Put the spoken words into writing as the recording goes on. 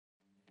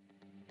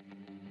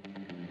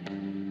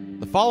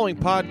The following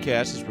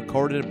podcast is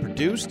recorded and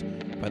produced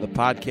by the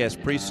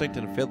Podcast Precinct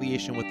in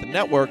affiliation with the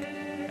network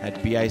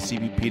at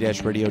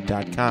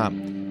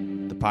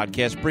bicbp-radio.com. The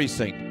Podcast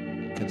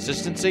Precinct.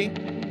 Consistency,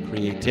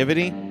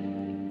 creativity,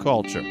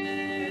 culture.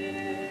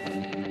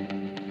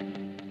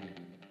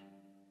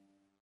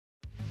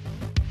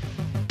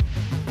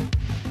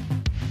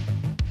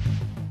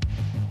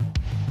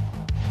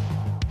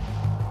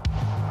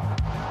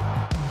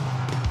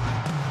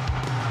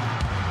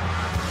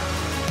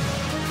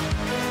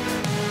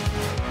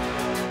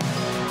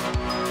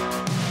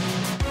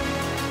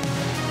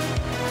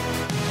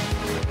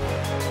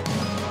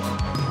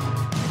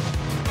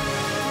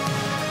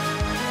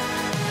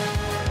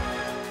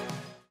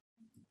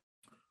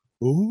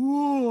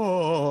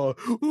 Oh,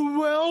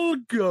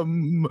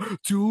 welcome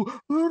to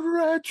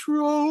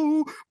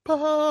Retro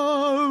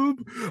Pub.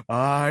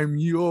 I'm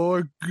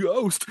your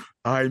host,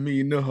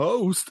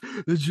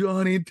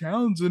 Johnny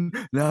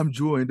Townsend, and I'm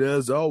joined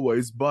as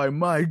always by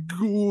my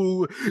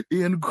ghoul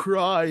in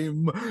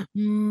crime,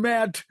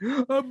 Matt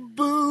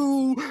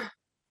Boo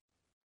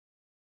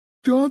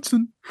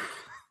Johnson.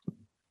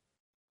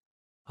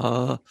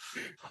 Oh,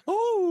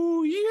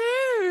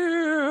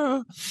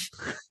 yeah.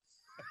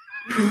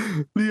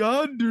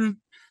 The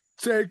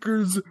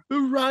Undertaker's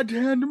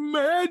right-hand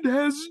man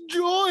has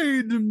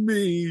joined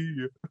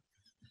me.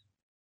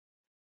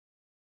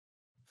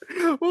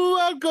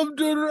 Welcome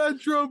to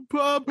Retro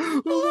Pub.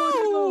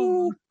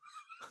 Hello.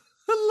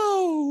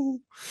 Hello.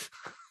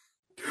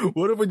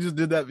 What if we just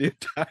did that the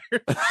entire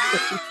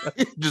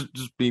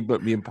just me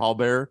and Paul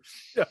Bear.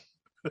 Yeah.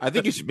 I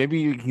think maybe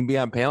you can be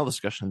on panel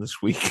discussion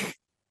this week.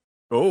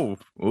 Cheap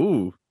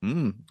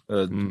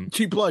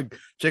plug.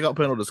 Check out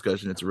Panel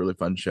Discussion. It's a really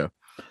fun show.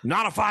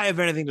 Not if I have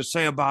anything to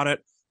say about it.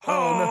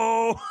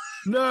 Oh,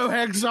 no,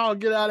 Hacksaw,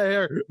 get out of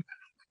here.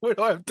 We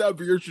don't have time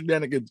for your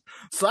shenanigans.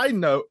 Side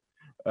note,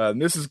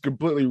 this is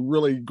completely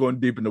really going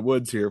deep in the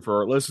woods here for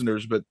our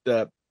listeners, but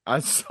I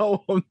saw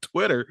on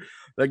Twitter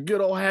that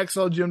good old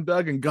Hacksaw Jim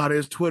Duggan got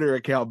his Twitter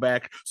account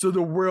back, so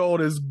the world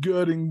is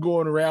good and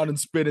going around and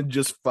spinning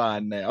just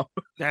fine now.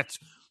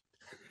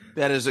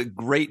 That is a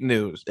great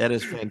news. That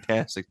is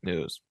fantastic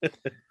news.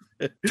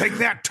 Take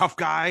that, tough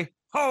guy.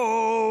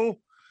 Ho!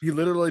 He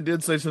literally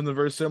did say something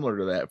very similar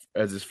to that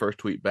as his first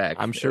tweet back.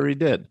 I'm sure he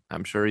did.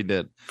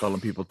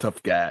 Calling people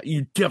tough guy.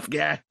 You tough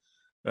guy.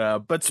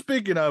 But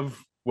speaking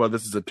of, well,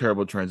 this is a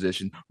terrible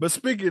transition. But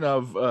speaking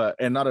of,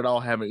 and not at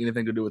all having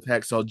anything to do with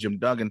Hacksaw Jim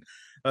Duggan,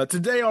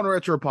 today on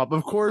Retro Pop,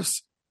 of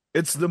course,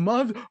 it's the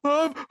month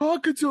of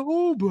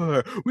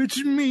October, which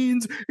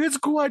means it's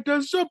quite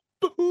a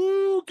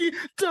spooky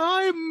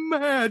time,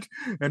 Matt.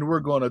 And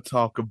we're going to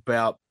talk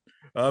about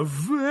a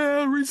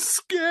very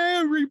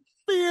scary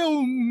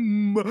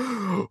film.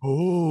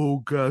 Oh,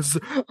 Gus.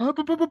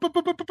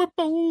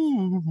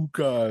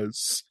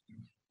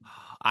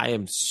 I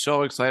am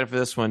so excited for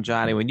this one,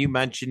 Johnny. When you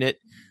mentioned it,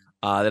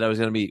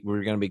 that we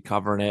were going to be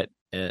covering it,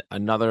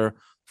 another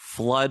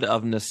flood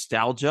of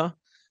nostalgia.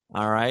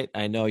 All right,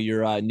 I know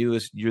you're the new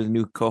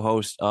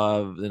co-host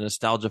of the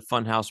Nostalgia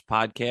Funhouse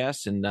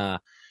podcast, and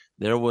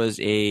there was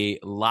a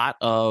lot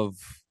of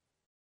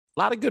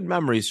good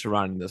memories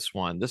surrounding this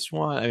one.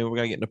 I mean, we're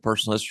gonna get into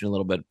personal history in a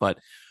little bit, but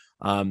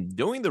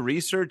doing the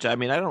research, I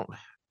mean, I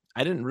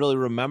didn't really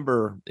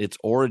remember its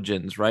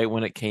origins right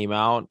when it came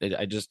out.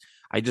 I just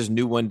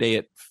knew one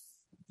day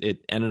it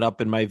ended up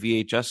in my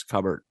VHS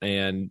cupboard,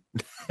 and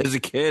as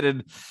a kid,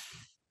 and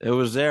it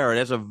was there. It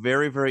has a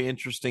very, very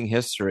interesting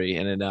history,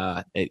 and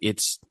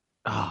it's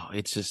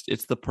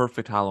the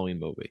perfect Halloween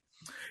movie.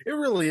 It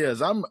really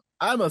is. I'm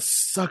a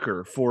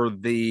sucker for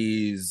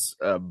these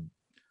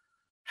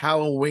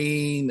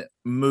Halloween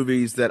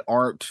movies that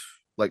aren't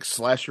like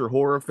slasher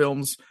horror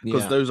films,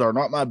 because those are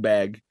not my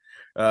bag.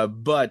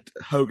 But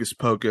Hocus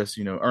Pocus,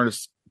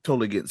 Ernest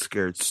totally getting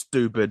scared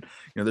stupid.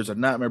 There's a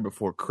Nightmare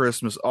Before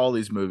Christmas. All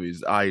these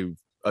movies I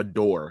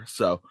adore.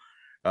 So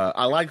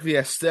I like the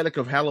aesthetic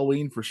of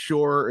Halloween for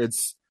sure.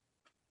 It's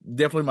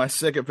definitely my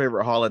second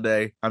favorite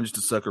holiday. I'm just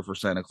a sucker for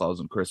Santa Claus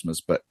and Christmas,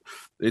 but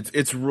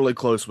it's really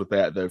close with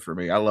that though for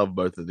me. I love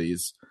both of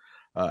these.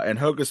 And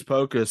Hocus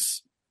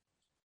Pocus,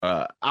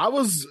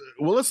 let's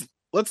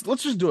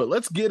just do it.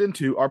 Let's get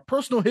into our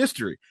personal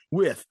history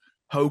with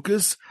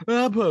Hocus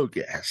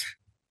Pocus.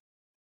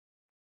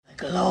 A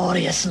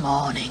glorious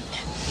morning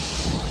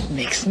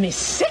makes me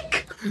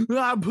sick.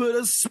 I put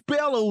a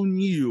spell on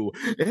you,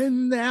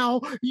 and now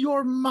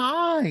you're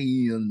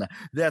mine.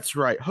 That's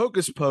right.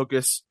 Hocus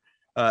Pocus,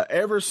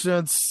 ever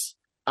since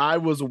I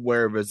was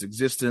aware of its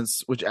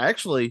existence, which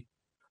actually,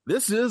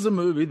 this is a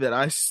movie that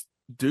I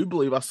do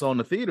believe I saw in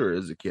the theater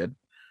as a kid,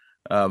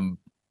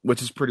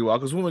 which is pretty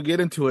wild, because when we get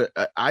into it,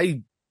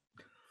 I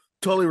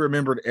totally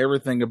remembered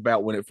everything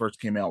about when it first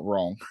came out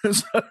wrong.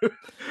 And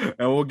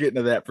we'll get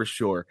into that for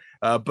sure.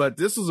 But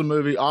this was a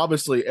movie,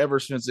 obviously, ever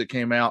since it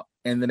came out,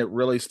 and then it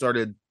really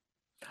started.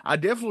 I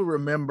definitely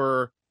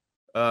remember,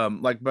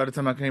 like by the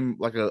time I came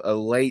like a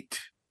late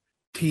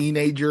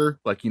teenager,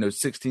 like,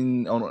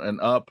 16 on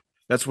and up,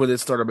 that's when it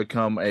started to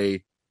become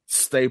a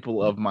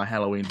staple of my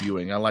Halloween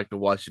viewing. I like to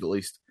watch it at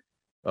least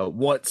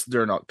once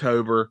during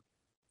October.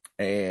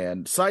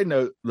 And side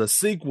note, the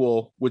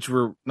sequel, which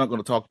we're not going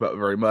to talk about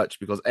very much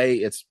because A,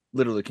 it's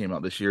literally came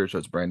out this year, so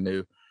it's brand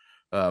new.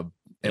 And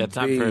it's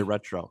not very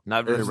retro.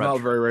 Not very retro.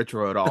 Not very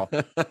retro at all.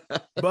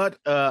 But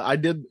I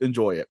did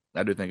enjoy it.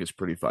 I do think it's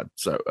pretty fun.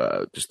 So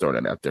just throwing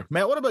it out there.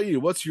 Matt, what about you?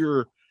 What's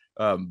your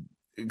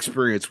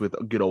experience with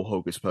good old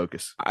Hocus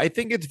Pocus? I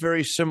think it's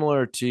very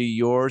similar to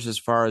yours as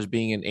far as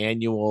being an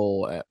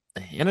annual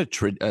and a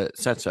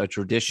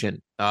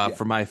tradition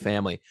for my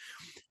family.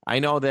 I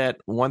know that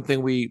one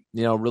thing we,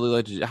 really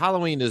like to do,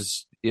 Halloween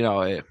is,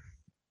 a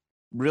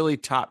really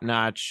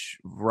top-notch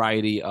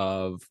variety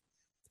of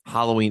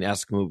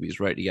Halloween-esque movies,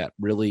 right? You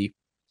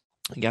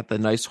got the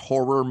nice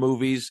horror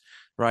movies,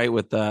 right?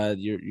 With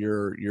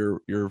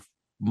your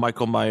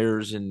Michael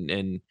Myers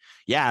and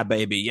yeah,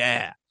 baby,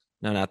 yeah.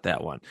 No, not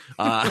that one.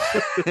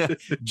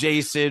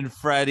 Jason,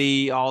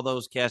 Freddy, all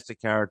those cast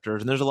of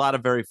characters. And there's a lot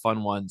of very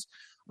fun ones.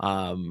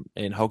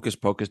 And Hocus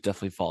Pocus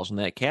definitely falls in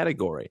that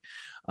category.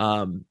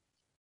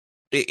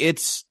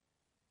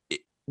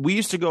 We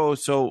used to go,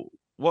 so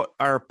what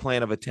our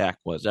plan of attack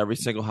was every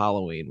single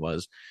Halloween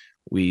was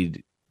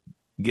we'd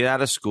get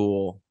out of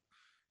school,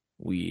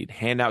 we'd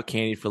hand out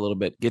candy for a little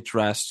bit, get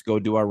dressed, go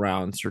do our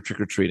rounds for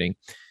trick-or-treating,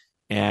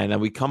 and then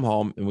we come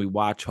home and we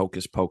watch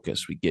Hocus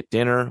Pocus. We get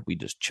dinner, we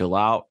just chill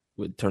out,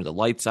 we'd turn the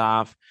lights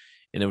off,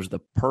 and it was the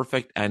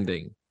perfect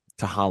ending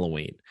to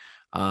Halloween.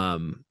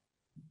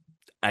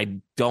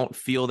 I don't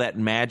feel that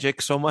magic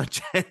so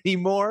much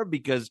anymore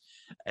because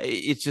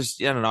it's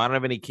just, I don't know. I don't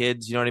have any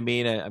kids. You know what I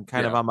mean? I'm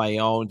kind of on my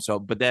own. So,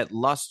 but that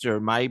luster,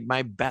 my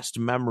best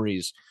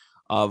memories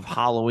of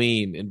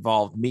Halloween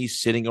involved me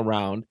sitting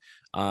around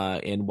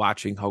and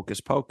watching Hocus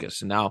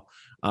Pocus. And now,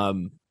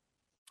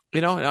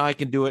 now I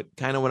can do it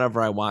kind of whenever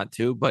I want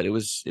to, but it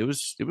was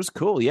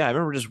cool. Yeah. I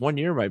remember just one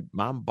year my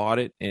mom bought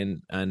it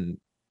and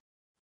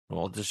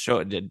well, just show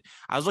it did.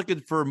 I was looking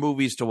for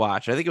movies to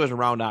watch. I think it was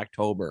around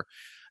October.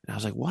 And I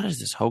was like, what is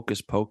this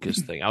Hocus Pocus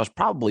thing? I was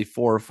probably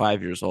 4 or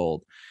 5 years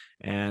old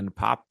and we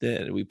popped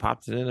it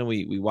in and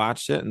we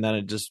watched it. And then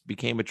it just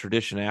became a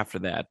tradition after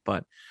that.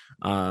 But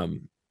I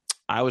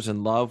was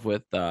in love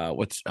with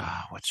what's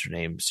her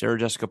name? Sarah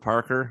Jessica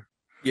Parker.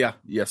 Yeah.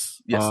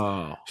 Yes.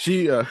 Oh.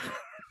 She,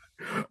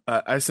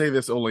 I say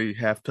this only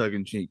half tongue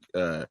in cheek.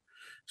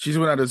 She's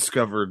when I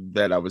discovered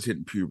that I was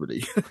hitting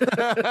puberty.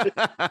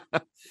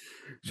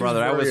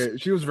 Brother,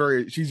 she's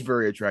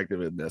very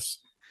attractive in this.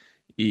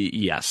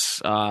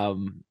 Yes.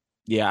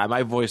 Yeah,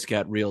 my voice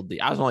got real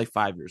deep. I was only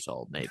 5 years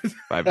old, maybe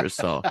 5 years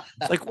old.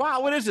 It's like,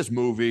 wow, what is this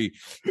movie?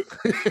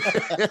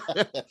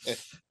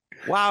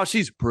 Wow,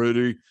 she's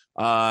pretty.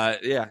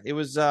 It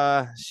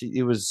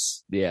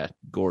was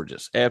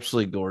gorgeous.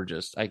 Absolutely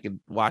gorgeous. I could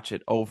watch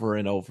it over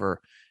and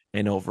over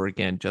and over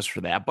again just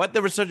for that. But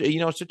there was such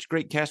a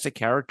great cast of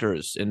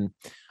characters, and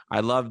I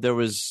loved there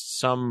was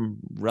some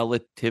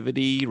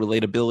relatability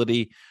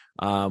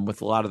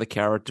with a lot of the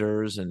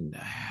characters, and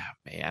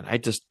man, I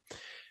just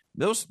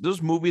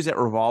those movies that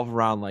revolve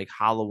around like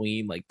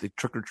Halloween, like the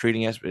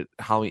trick-or-treating aspect,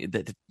 Halloween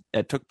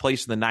that took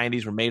place in the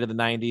 90s, were made in the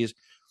 90s.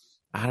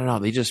 I don't know,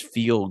 they just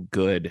feel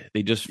good.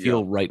 They just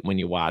feel right when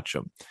you watch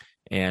them.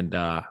 And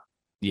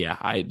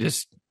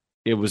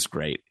it was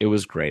great. It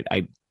was great.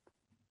 I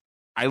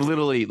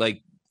literally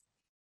like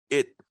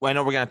it. I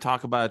know we're going to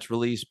talk about its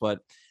release, but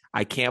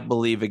I can't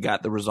believe it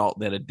got the result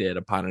that it did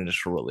upon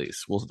initial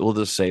release. We'll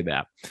just say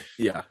that.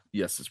 Yeah.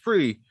 Yes. It's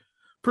pretty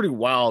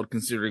wild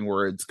considering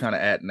where it's kind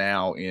of at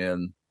now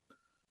in,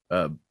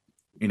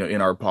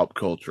 in our pop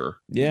culture.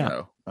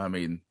 Yeah. I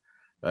mean,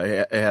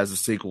 it has a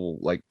sequel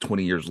like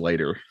 20 years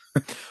later.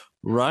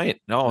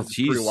 Right. No, it's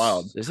pretty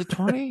wild. Is it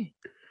 20?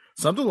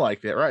 Something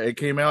like that, right? It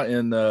came out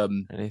in no,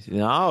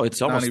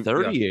 it's almost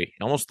 30. Yeah.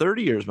 Almost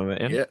 30 years, my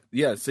man.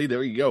 Yeah. See,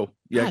 there you go.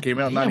 Yeah, it came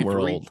out in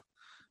 93.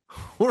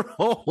 We're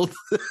old.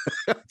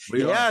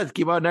 It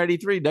came out in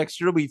 93.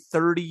 Next year will be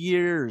 30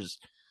 years.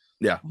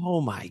 Yeah. Oh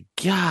my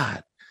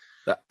God.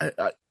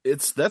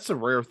 That's a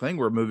rare thing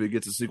where a movie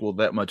gets a sequel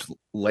that much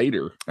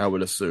later, I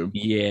would assume.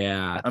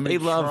 Yeah. I mean,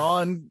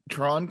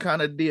 Tron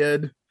kind of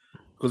did,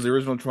 because the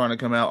original Tron had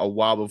come out a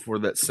while before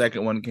that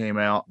second one came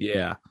out.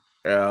 Yeah.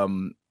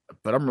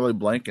 But I'm really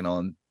blanking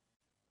on.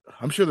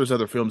 I'm sure there's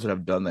other films that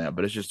have done that,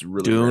 but it's just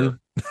really Dune.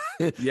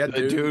 Yeah,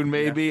 Dune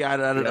maybe. Yeah. I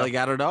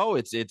don't know.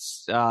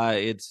 It's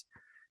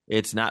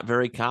not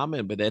very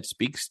common, but that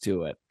speaks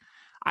to it.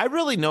 I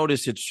really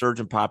noticed its surge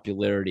in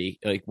popularity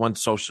like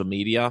once social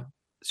media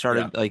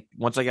started. Like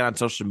once I got on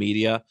social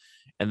media,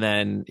 and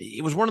then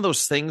it was one of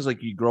those things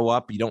like you grow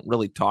up, you don't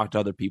really talk to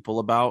other people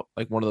about,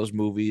 like one of those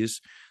movies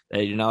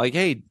that you're not like,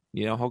 hey,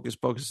 Hocus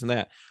Pocus and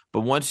that.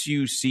 But once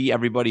you see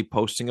everybody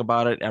posting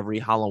about it every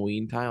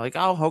Halloween time, like,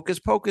 oh, Hocus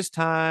Pocus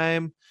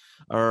time,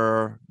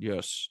 or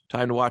yes,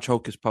 time to watch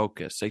Hocus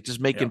Pocus, like just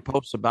making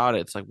posts about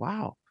it. It's like,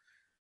 wow,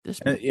 this.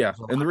 And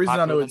the reason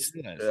I know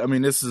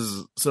this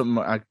is something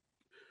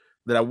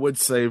that I would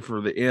say for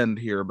the end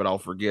here, but I'll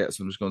forget,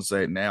 so I'm just going to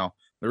say it now.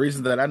 The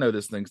reason that I know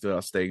this thing still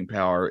has staying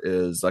power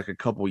is like a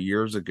couple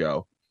years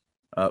ago,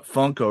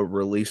 Funko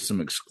released some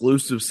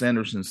exclusive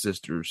Sanderson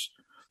sisters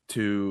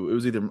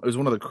to it was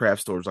one of the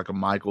craft stores, like a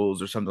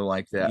Michael's or something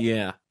like that.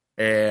 Yeah.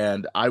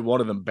 And I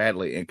wanted them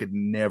badly and could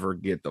never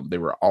get them. They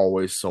were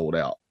always sold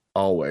out.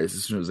 Always.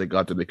 As soon as they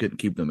got them, they couldn't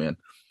keep them in.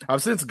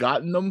 I've since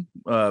gotten them.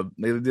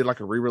 They did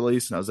like a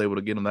re-release and I was able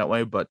to get them that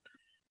way. But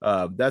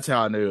that's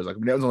how I knew. It was like,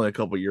 that was only a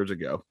couple of years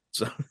ago.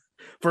 So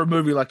for a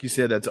movie, like you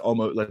said, that's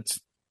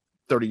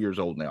 30 years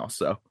old now.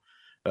 So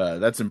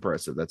that's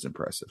impressive. That's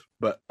impressive.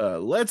 But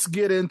let's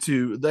get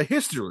into the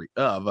history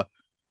of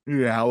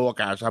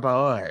gosh.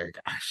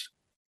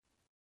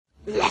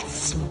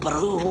 Let's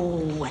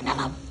brew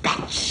another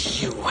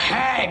batch. You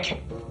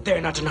hag! There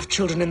are not enough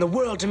children in the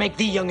world to make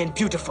thee young and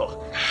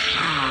beautiful.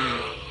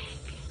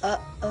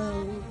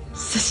 Uh-oh.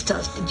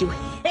 Sisters, did you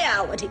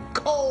hear what he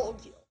called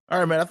you? All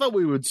right, man. I thought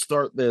we would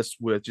start this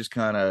with just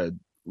kind of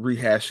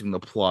rehashing the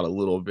plot a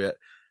little bit.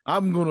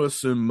 I'm going to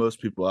assume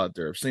most people out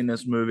there have seen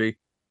this movie.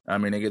 I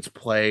mean, it gets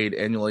played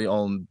annually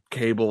on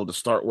cable to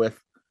start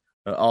with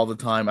all the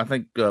time. I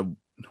think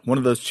one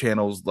of those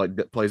channels like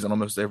that plays it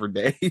almost every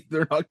day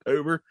during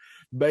October,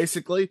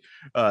 basically.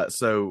 But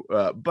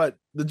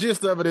the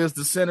gist of it is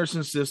the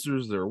Sanderson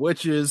sisters, they're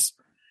witches,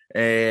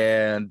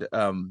 and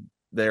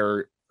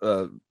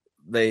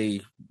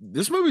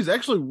this movie is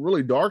actually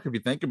really dark if you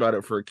think about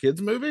it for a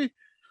kids movie,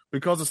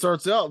 because it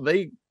starts out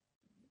they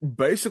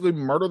basically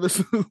murder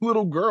this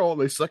little girl.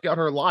 They suck out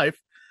her life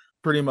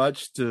pretty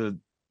much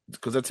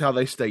because that's how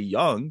they stay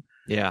young.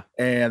 Yeah.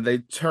 And they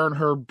turn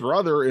her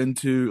brother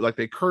into, like,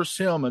 they curse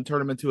him and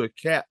turn him into a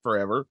cat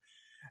forever.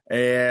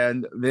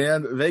 And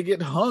then they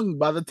get hung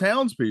by the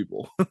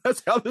townspeople.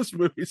 That's how this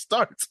movie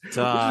starts.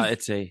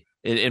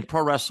 In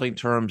pro wrestling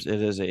terms,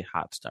 it is a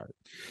hot start.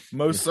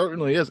 Most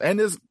certainly is.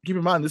 And keep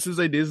in mind, this is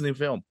a Disney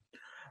film.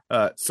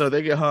 So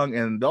they get hung,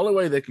 and the only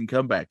way they can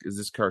come back is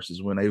this curse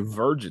is when a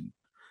virgin.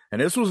 And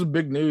this was a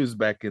big news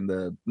back in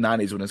the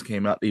 90s when this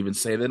came out to even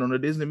say that on a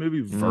Disney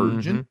movie,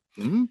 virgin.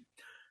 Mm-hmm. Mm-hmm.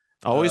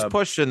 Always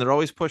pushing. They're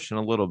always pushing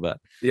a little bit.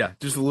 Yeah,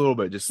 just a little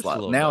bit. Just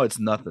slightly. Now it's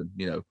nothing.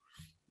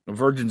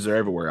 Virgins are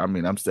everywhere. I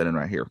mean, I'm standing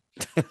right here.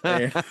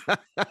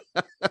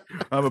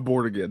 I'm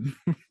born again,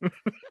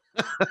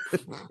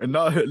 and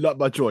not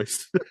by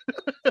choice.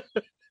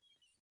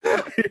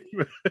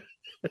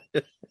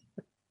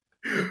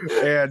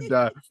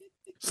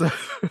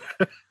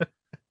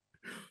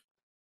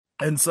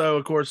 And so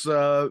of course,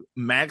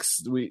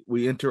 Max.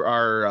 We enter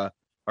our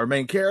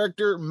main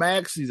character,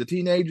 Max. He's a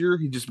teenager.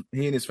 He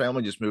and his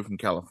family just moved from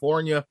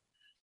California,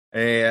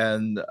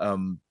 and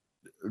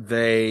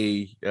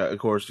they, of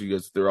course, he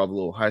goes through all the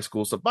little high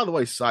school stuff. By the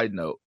way, side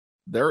note,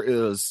 there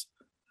is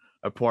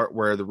a part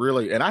where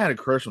and I had a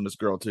crush on this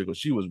girl too, because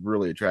she was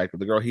really attractive.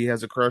 The girl he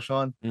has a crush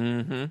on,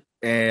 mm-hmm.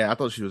 And I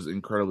thought she was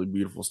incredibly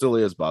beautiful. Still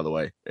is, by the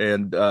way.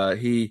 And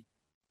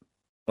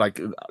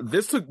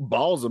this took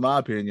balls, in my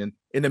opinion.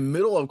 In the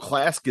middle of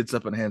class, gets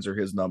up and hands her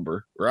his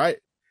number, right?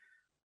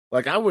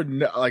 Like, I would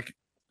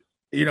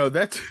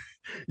that's,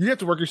 you have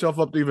to work yourself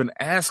up to even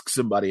ask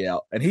somebody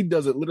out. And he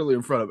does it literally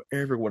in front of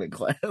everyone in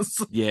class.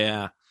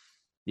 Yeah.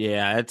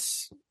 Yeah.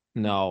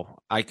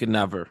 I could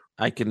never.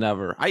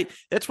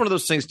 It's one of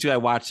those things too. I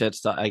watch that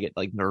stuff. I get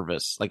like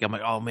nervous. Like, I'm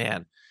like, oh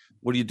man,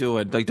 what are you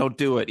doing? Like, don't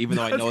do it. Even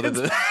though I know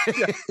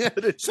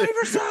that save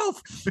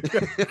yourself.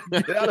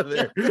 Get out of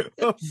there.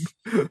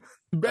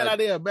 Bad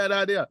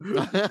idea.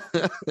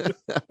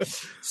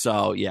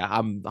 So yeah,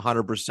 I'm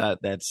 100%.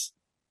 That's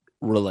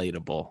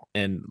relatable.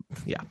 And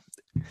yeah.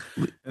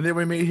 And then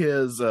we meet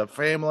his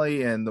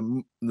family, and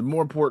the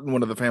more important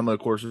one of the family, of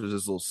course, is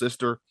his little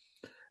sister.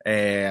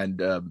 And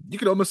you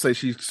could almost say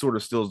she sort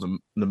of steals the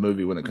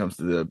movie when it comes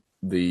to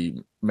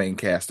the main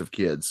cast of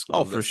kids.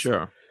 Oh, for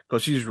sure.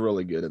 Because she's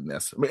really good in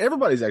this. I mean,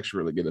 everybody's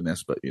actually really good in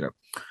this, but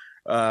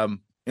and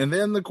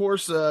then of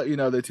course, they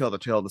tell the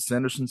tale of the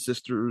Sanderson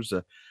sisters.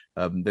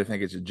 They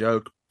think it's a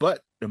joke, but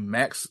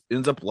Max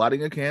ends up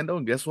lighting a candle,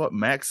 and guess what?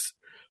 Max,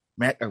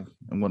 I'm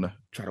going to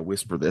try to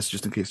whisper this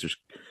just in case there's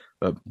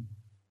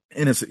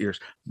innocent ears.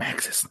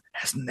 Max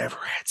has never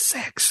had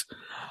sex,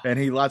 and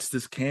he lights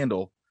this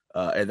candle,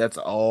 and that's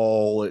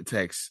all it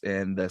takes.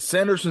 And the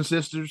Sanderson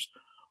sisters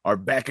are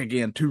back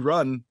again to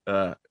run,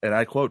 and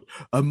I quote,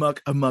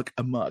 amok amongst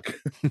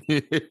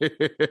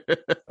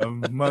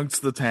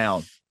the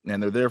town,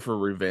 and they're there for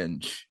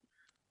revenge,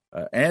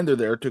 and they're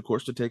there to, of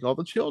course, to take all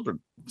the children.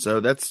 So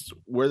that's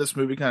where this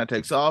movie kind of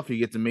takes off. You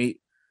get to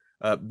meet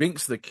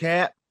Binks the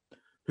cat,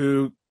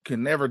 who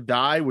can never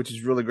die, which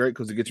is really great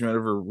because he gets run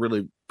over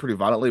really pretty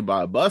violently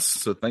by a bus.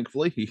 So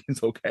thankfully he's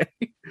okay.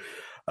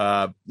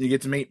 You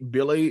get to meet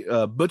Billy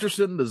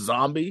Butcherson, the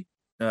zombie.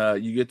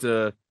 You get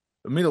to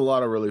meet a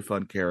lot of really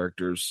fun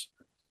characters.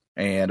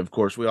 And of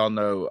course, we all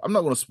know, I'm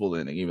not going to spoil the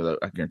ending, even though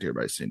I guarantee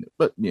everybody's seen it.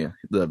 But yeah,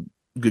 the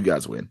good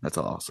guys win. That's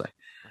all I'll say.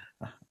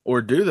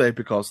 Or do they?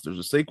 Because there's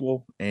a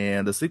sequel,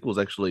 and the sequel is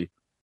actually.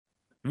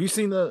 Have you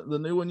seen the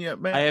new one yet,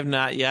 man? I have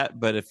not yet,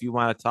 but if you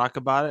want to talk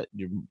about it,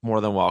 you're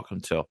more than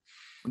welcome to.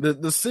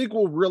 The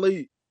sequel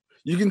really,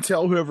 you can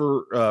tell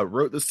whoever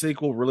wrote the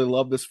sequel really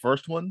loved this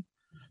first one,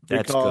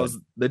 because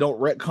they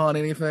don't retcon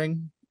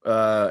anything,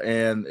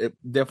 and it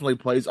definitely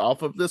plays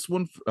off of this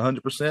one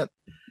 100%.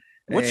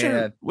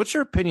 What's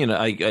your opinion?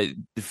 Like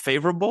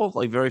favorable,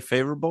 like very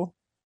favorable,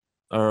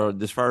 or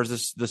as far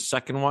as this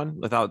second one?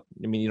 Without,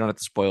 I mean, you don't have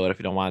to spoil it if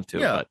you don't want to.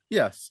 Yeah, but.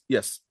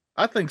 yes,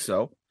 I think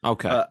so.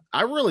 Okay,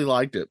 I really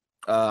liked it.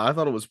 I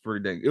thought it was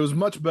pretty dang. It was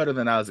much better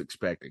than I was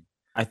expecting.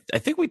 I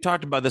think we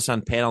talked about this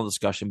on panel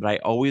discussion, but I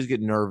always get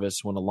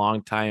nervous when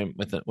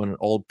when an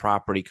old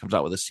property comes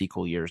out with a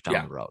sequel years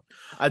down the road.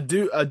 I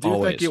do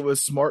think it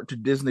was smart to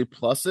Disney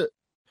Plus it,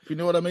 if you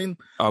know what I mean.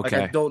 Okay.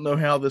 Like, I don't know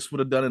how this would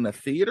have done in a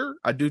theater.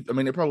 I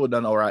mean, it probably would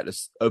have done all right to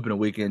open a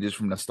weekend just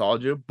from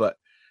nostalgia, but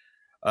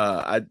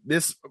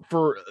this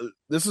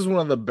is one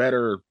of the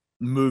better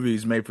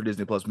movies made for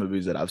Disney Plus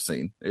movies that I've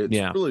seen.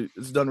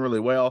 It's done really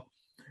well.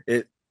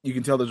 You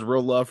can tell there's a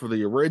real love for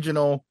the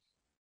original.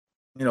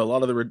 You know, a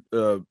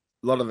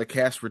lot of the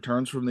cast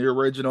returns from the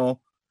original,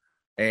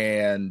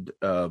 and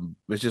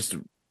it's just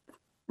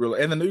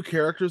really, and the new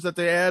characters that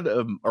they add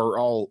are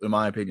all, in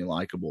my opinion,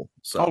 likable.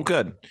 So,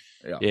 good.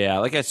 Yeah.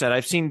 Like I said,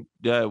 I've seen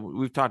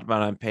we've talked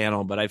about it on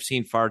panel, but I've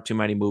seen far too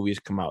many movies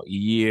come out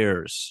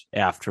years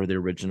after the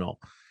original,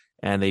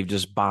 and they've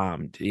just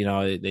bombed. You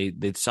know,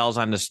 it sells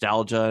on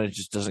nostalgia, and it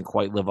just doesn't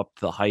quite live up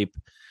to the hype.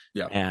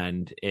 Yeah,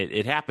 and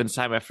it happens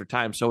time after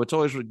time. So it's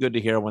always good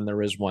to hear when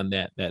there is one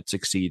that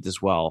succeeds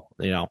as well.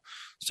 You know,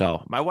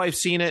 so my wife's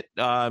seen it.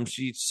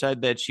 She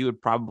said that she'd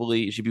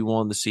be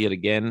willing to see it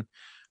again.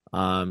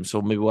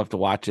 So maybe we'll have to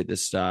watch it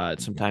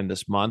sometime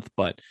this month.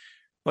 But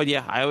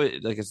yeah, I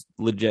always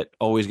legit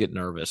always get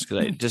nervous because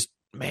I just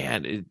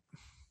the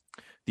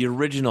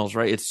originals,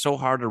 right? It's so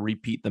hard to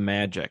repeat the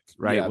magic,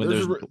 right? Yeah,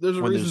 there's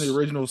a reason the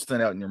originals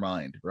stand out in your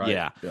mind, right?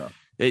 Yeah.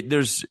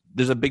 There's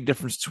a big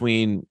difference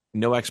between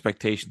no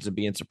expectations and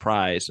being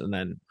surprised, and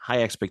then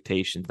high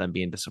expectations and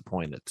being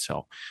disappointed.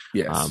 So,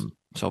 yes,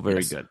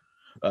 very good.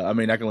 I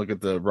mean, I can look at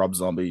the Rob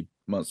Zombie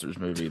Monsters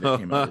movie that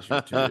came out this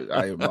year too.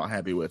 I am not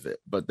happy with it,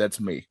 but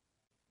that's me.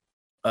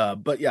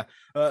 But yeah,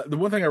 the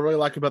one thing I really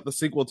like about the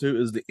sequel too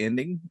is the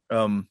ending.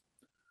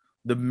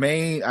 The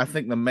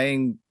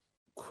main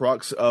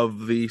crux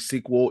of the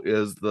sequel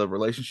is the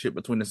relationship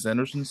between the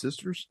Sanderson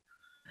sisters.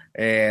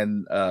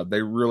 And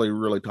they really,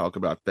 really talk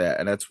about that.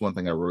 And that's one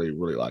thing I really,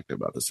 really liked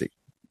about the sequel.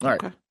 All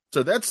right. Okay.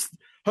 So that's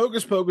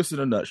Hocus Pocus in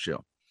a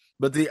nutshell.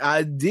 But the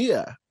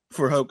idea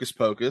for Hocus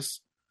Pocus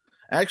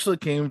actually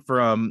came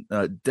from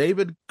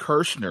David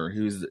Kirshner,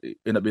 who's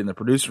ended up being the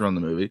producer on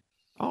the movie.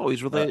 Oh,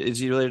 he's related. Is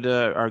he related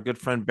to our good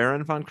friend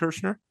Baron von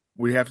Kirshner?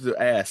 We have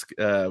to ask.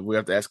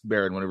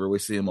 Baron whenever we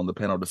see him on the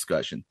panel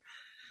discussion.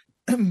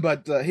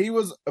 But he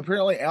was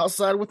apparently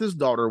outside with his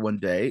daughter one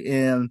day,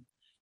 and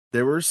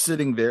they were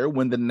sitting there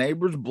when the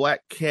neighbor's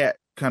black cat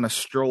kind of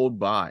strolled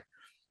by,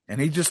 and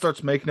he just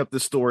starts making up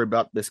this story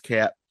about this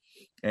cat.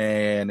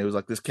 And it was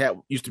like, this cat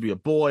used to be a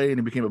boy, and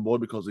he became a boy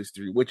because these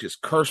three witches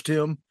cursed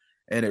him,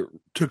 and it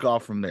took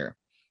off from there.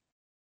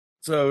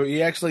 So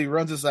he actually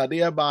runs this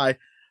idea by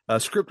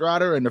a script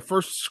writer, and the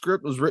first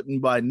script was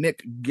written by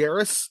Nick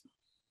Garris,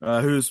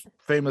 who's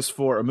famous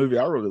for a movie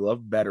I really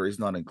love, Batteries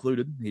Not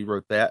Included. He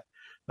wrote that.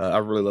 I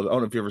really love it. I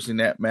don't know if you've ever seen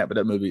that, Matt, but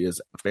that movie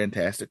is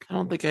fantastic. I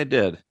don't think I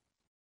did.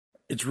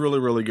 It's really,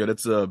 really good.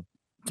 To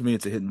me,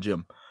 it's a hidden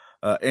gem.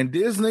 And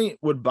Disney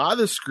would buy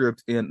the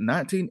script in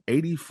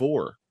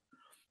 1984.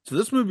 So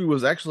this movie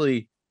was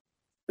actually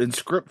in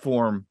script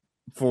form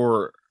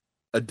for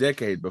a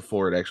decade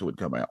before it actually would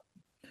come out,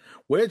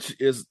 which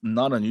is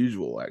not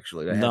unusual,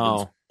 actually. That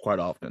happens quite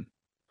often.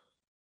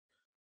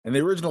 And the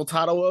original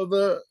title of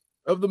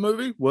the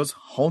movie was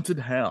Haunted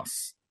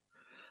House.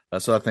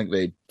 So I think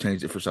they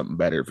changed it for something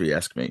better, if you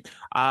ask me.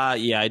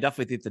 Yeah, I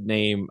definitely think the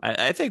name.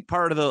 I think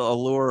part of the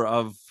allure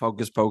of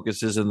Hocus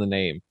Pocus is in the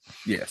name.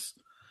 Yes.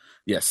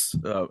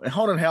 And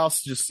Haunted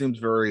House just seems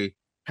very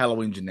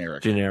Halloween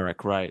generic.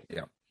 Generic, right?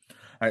 Yeah. All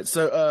right.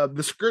 So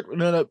the script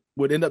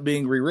would end up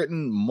being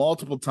rewritten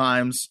multiple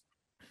times,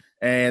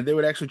 and they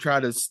would actually try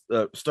to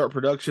start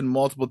production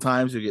multiple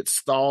times. It get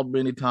stalled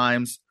many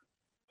times,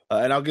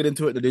 and I'll get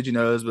into it in the Did You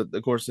Knows, but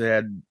of course they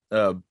had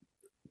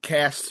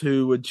cast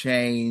who would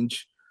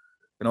change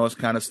and all this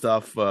kind of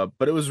stuff.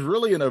 But it was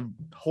really in a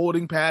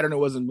holding pattern. It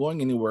wasn't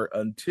going anywhere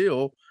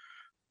until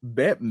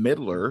Bette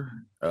Midler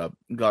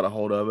got a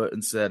hold of it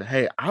and said,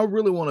 "Hey, I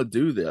really want to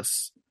do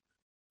this."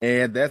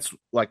 And that's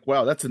like,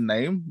 wow, that's a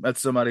name. That's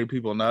somebody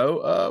people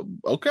know.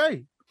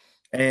 Okay.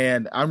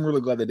 And I'm really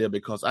glad they did,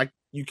 because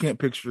you can't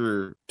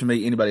picture to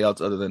me anybody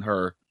else other than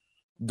her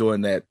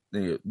doing that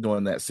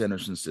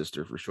Sanderson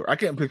sister for sure. I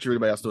can't picture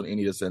anybody else doing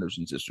any of the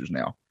Sanderson sisters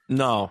now.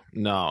 No,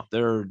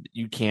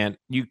 you can't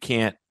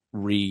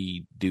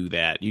redo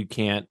that. You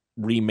can't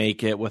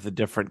remake it with a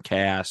different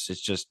cast. It's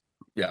just,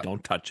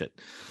 don't touch it.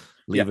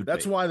 Leave it.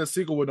 That's why the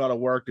sequel would not have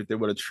worked if they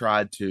would have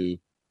tried to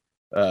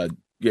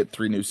get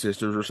three new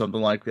sisters or something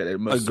like that. It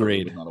must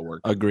would not have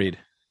worked. Agreed.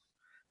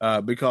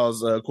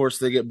 Because of course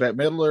they get Bette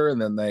Midler,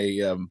 and then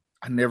they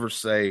I never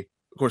say,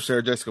 of course,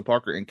 Sarah Jessica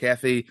Parker and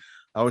Kathy.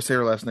 I always say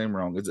her last name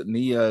wrong. Is it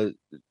Nia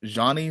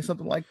Johnny,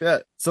 something like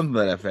that? Something to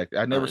that effect.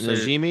 I never say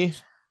Najimy.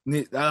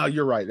 Oh,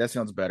 you're right. That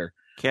sounds better.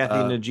 Kathy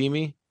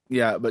Najimy.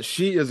 Yeah, but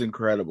she is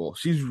incredible.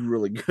 She's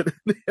really good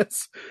at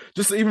this.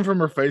 Just even from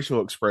her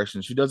facial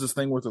expression, she does this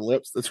thing with her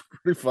lips that's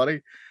pretty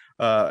funny.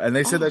 And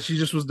they said that she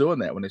just was doing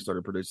that when they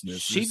started producing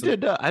this. She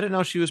did. I didn't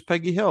know she was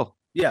Peggy Hill.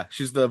 Yeah,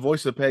 she's the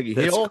voice of Peggy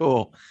That's Hill.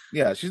 cool.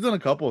 Yeah, she's done a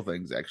couple of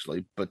things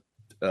actually, but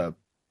but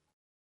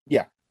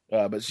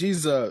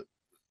she's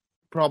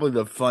probably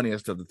the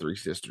funniest of the three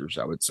sisters,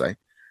 I would say.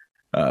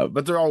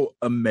 But they're all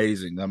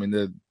amazing. I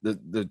mean,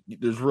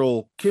 there's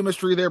real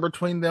chemistry there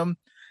between them.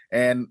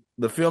 And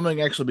the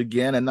filming actually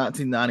began in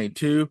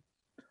 1992.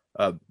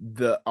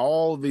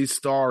 All these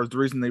stars, the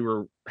reason they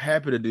were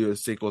happy to do a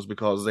sequel is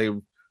because they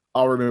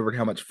all remembered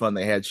how much fun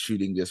they had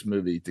shooting this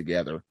movie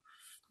together.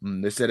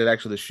 They said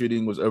the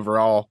shooting was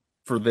overall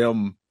for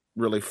them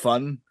really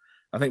fun.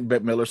 I think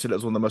Bette Midler said it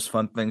was one of the most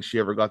fun things she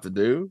ever got to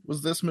do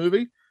was this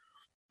movie.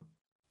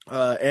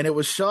 And it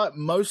was shot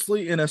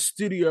mostly in a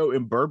studio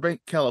in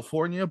Burbank,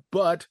 California,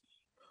 but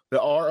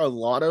there are a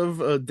lot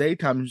of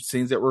daytime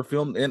scenes that were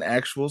filmed in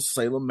actual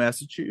Salem,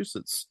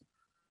 Massachusetts.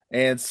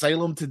 And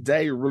Salem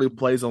today really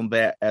plays on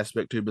that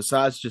aspect too,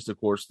 besides just, of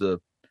course, the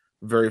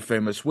very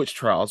famous witch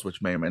trials,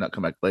 which may or may not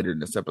come back later in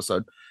this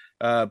episode.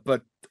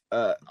 But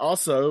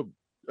also,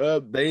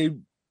 they,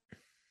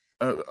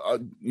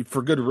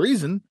 for good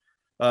reason,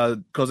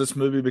 because this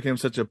movie became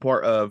such a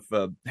part of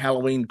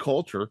Halloween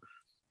culture,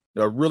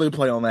 really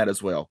play on that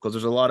as well, because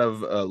there's a lot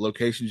of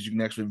locations you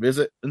can actually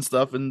visit and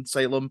stuff in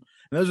Salem,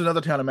 and there's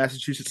another town in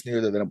Massachusetts near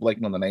there that I'm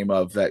blanking on the name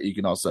of that you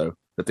can also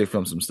that they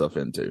filmed some stuff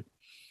into.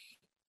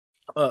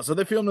 So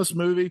they filmed this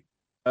movie.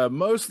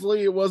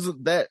 Mostly it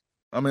wasn't that.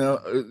 I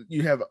mean,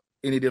 you have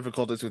any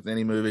difficulties with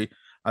any movie.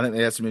 I think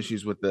they had some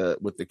issues with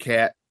the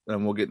cat,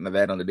 and we'll get into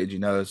that on the Did You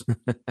Knows.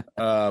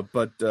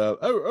 But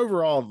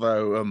overall,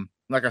 though,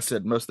 like I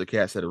said, most of the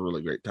cast had a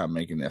really great time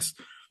making this.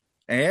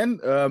 And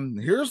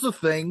here's the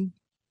thing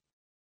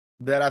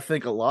that I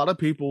think a lot of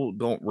people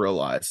don't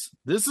realize.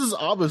 This is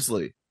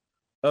obviously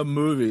a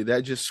movie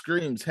that just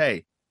screams,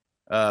 hey,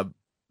 at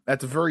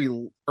the very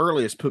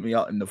earliest, put me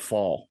out in the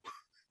fall.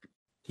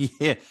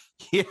 Yeah.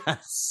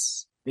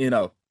 Yes.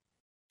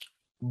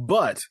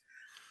 But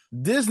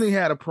Disney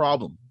had a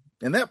problem.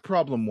 And that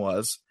problem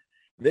was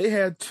they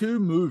had two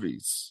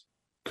movies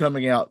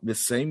coming out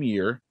this same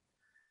year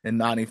in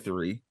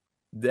 93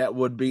 that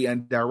would be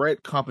in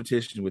direct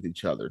competition with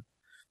each other.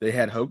 They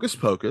had Hocus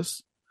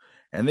Pocus,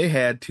 and they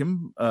had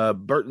Tim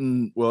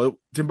Burton. Well,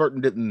 Tim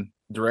Burton didn't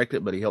direct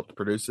it, but he helped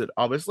produce it,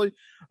 obviously.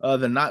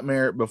 The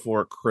Nightmare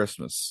Before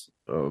Christmas.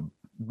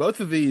 Both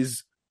of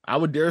these, I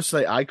would dare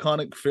say,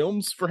 iconic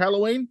films for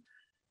Halloween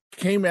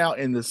came out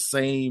in the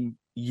same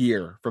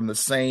year from the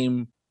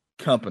same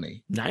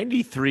company.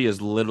 93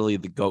 is literally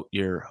the GOAT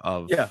year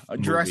of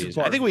Jurassic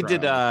Park. I think we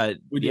did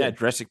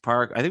Jurassic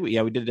Park. I think we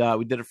did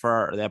it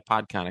for that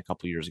PodCon a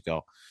couple years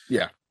ago.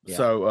 Yeah.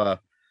 So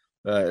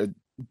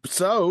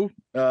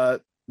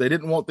they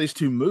didn't want these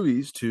two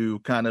movies to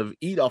kind of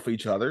eat off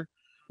each other,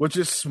 which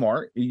is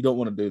smart. You don't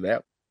want to do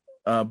that.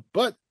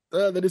 But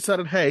they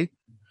decided, hey,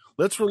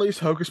 let's release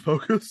Hocus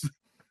Pocus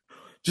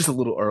just a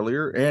little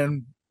earlier,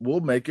 and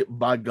we'll make it,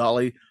 by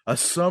golly, a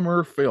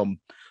summer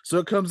film. So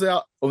it comes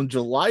out on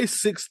July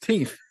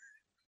 16th,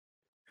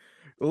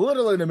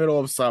 literally in the middle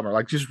of summer,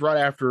 like just right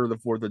after the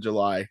 4th of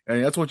July.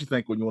 And that's what you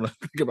think when you want to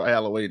think about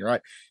Halloween,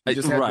 right? You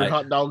just have your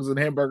hot dogs and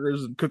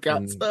hamburgers and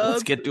cookout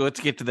stuff. Let's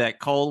get to that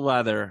cold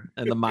weather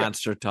and the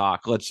monster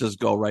talk. Let's just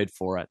go right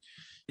for it.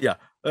 Yeah.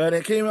 And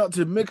it came out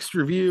to mixed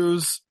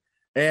reviews,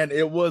 and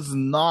it was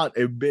not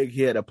a big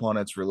hit upon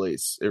its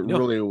release. It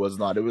really was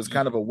not. It was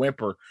kind of a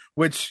whimper,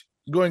 which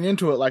going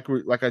into it,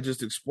 like I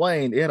just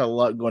explained, it had a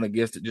lot going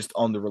against it just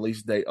on the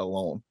release date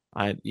alone.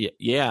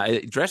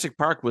 Jurassic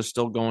Park was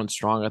still going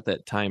strong at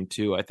that time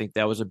too. I think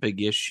that was a big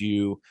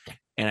issue,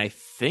 and I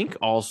think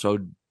also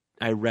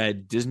I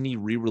read Disney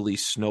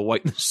re-released Snow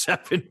White and the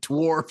Seven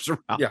Dwarfs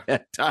around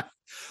that time.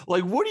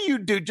 Like, what do you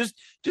do? Just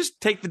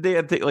take the day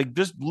and like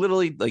just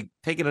literally like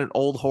taking an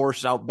old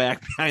horse out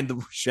back behind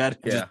the shed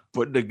and just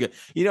putting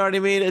you know what I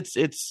mean?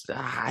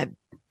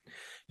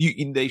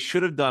 They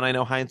should have done. I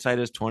know hindsight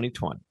is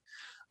 2020.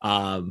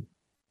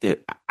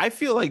 I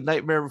feel like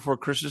Nightmare Before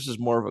Christmas is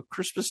more of a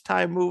Christmas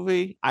time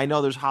movie. I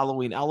know there's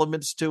Halloween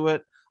elements to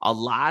it a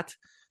lot,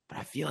 but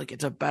I feel like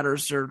it's a better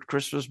served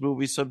Christmas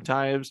movie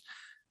sometimes.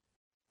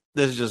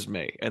 This is just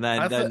me. And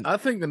I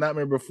think The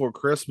Nightmare Before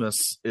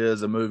Christmas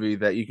is a movie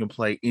that you can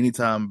play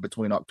anytime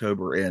between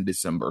October and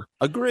December.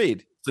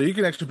 Agreed. So you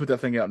can actually put that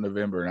thing out in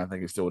November, and I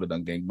think it still would have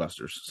done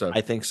gangbusters. So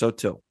I think so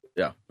too.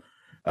 Yeah.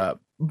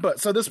 But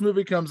so this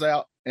movie comes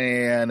out,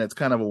 and it's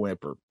kind of a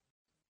whimper.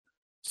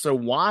 So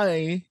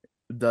why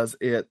does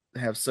it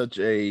have such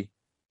a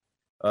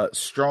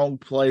strong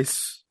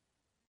place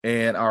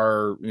in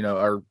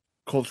our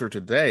culture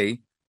today?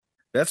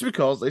 That's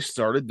because they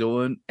started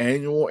doing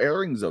annual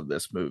airings of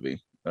this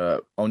movie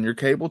on your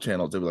cable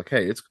channels. They were like,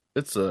 "Hey,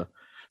 it's a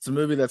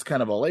movie that's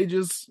kind of all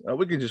ages.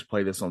 We can just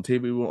play this on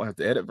TV. We won't have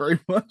to edit very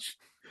much."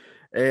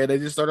 And they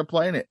just started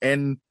playing it,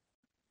 and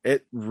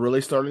it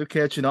really started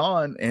catching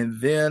on.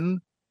 And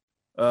then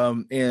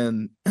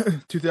in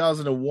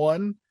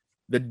 2001,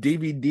 the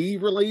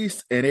DVD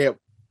released, and it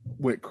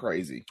went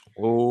crazy.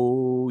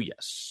 Oh,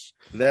 yes.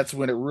 That's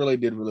when it really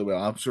did really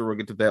well. I'm sure we'll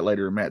get to that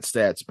later in Matt's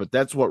stats, but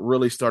that's what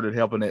really started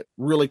helping it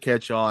really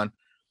catch on,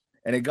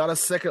 and it got a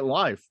second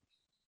life.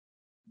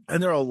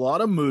 And there are a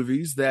lot of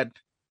movies that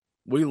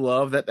we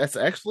love that's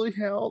actually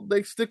how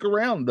they stick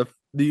around.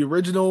 The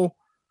original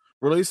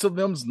release of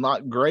them is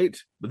not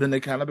great, but then they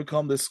kind of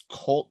become this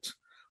cult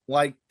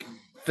like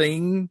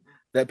thing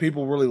that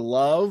people really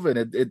love,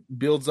 and it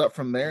builds up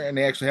from there, and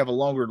they actually have a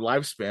longer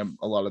lifespan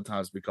a lot of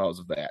times because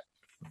of that.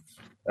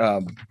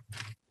 Of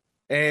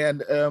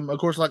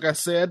course, like I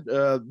said,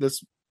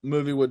 this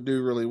movie would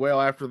do really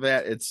well after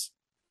that. Its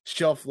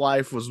shelf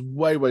life was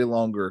way, way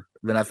longer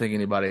than I think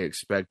anybody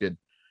expected.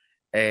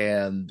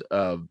 And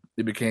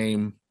it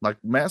became, like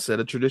Matt said,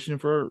 a tradition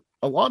for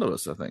a lot of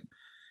us, I think.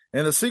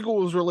 And the sequel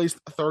was released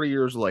 30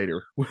 years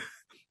later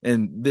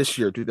in this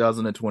year,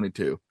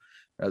 2022,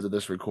 as of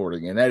this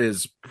recording. And that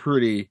is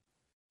pretty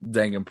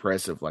dang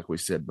impressive, like we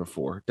said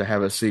before, to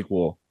have a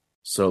sequel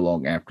so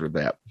long after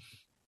that.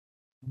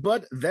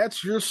 But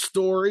that's your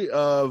story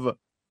of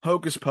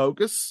Hocus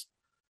Pocus.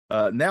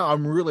 Now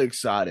I'm really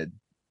excited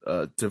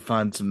to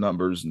find some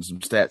numbers and some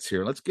stats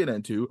here. Let's get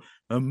into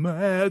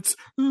Matt's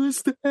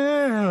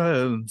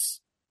stats.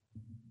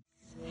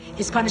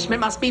 His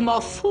punishment must be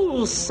more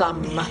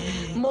fulsome,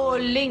 more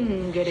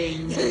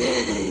lingering.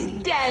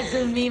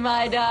 Dazzle me,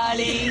 my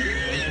darling.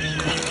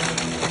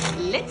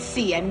 Let's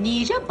see,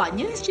 amnesia,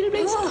 bunions,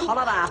 chilblains,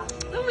 cholera.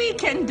 We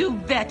can do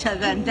better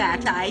than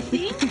that, I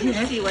think.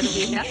 Let's see what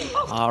we have.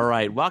 All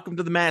right. Welcome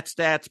to the Matt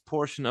Stats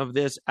portion of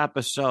this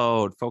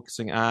episode,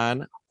 focusing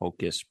on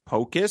Hocus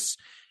Pocus.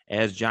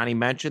 As Johnny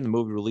mentioned, the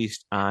movie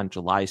released on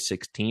July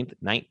 16th,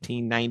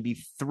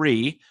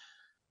 1993,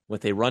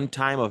 with a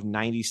runtime of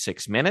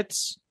 96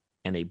 minutes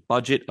and a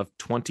budget of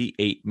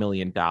 $28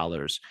 million.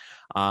 It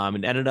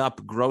ended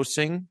up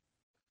grossing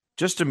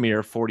just a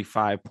mere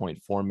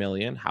 $45.4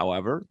 million.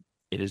 However,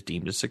 it is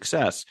deemed a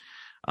success.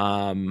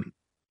 Well,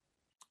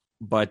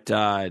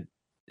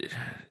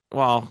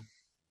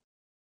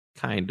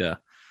 kind of,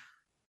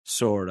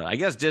 sort of. I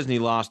guess Disney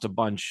lost a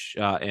bunch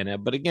in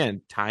it, but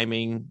again,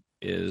 timing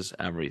is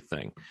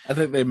everything. I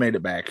think they made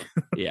it back.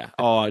 Yeah.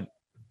 Oh,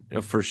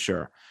 for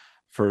sure.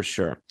 For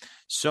sure.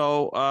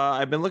 So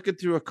I've been looking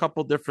through a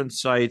couple different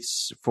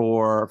sites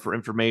for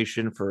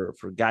information, for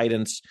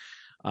guidance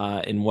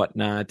and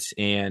whatnot.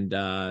 And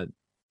I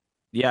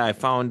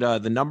found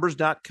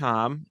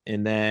thenumbers.com,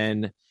 and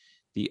then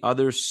the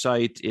other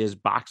site is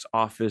Box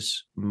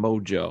Office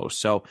Mojo.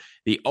 So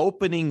the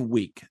opening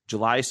week,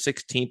 July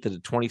 16th to the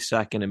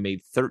 22nd, it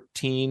made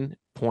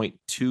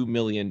 $13.2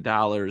 million,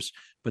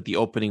 but the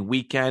opening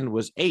weekend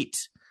was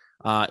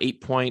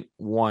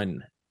 $8.1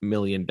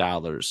 million,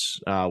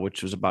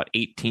 which was about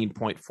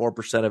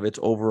 18.4% of its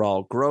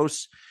overall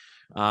gross.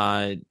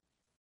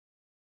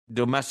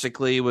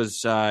 Domestically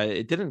was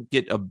it didn't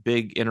get a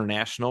big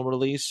international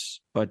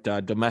release, but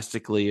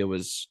domestically it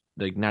was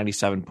like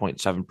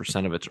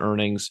 97.7% of its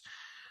earnings.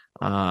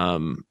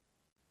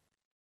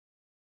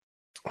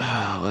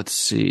 Let's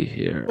see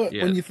here. But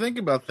when you think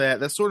about that,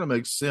 that sort of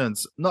makes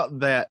sense. Not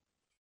that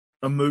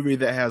a movie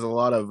that has a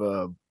lot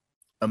of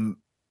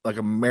like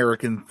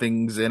American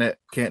things in it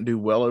can't do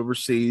well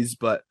overseas,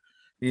 but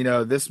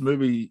this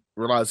movie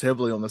relies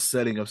heavily on the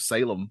setting of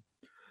Salem,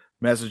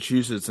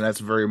 Massachusetts, and that's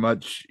very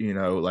much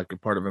like a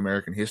part of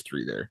American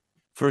history there.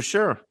 For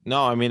sure.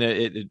 No, I mean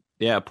it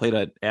played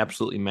an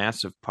absolutely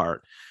massive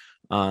part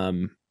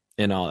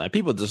in all that.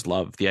 People just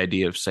love the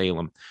idea of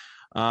Salem.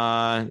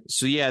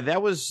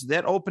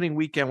 That opening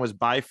weekend was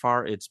by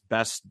far its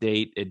best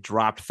date. It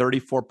dropped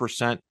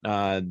 34%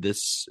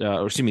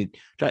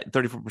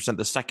 34%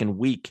 the second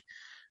week.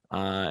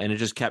 And it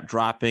just kept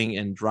dropping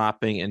and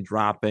dropping and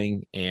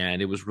dropping,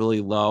 and it was really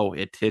low.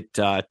 It hit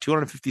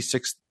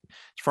 256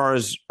 as far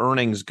as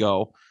earnings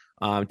go,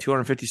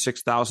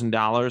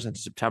 $256,000 in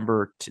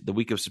the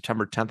week of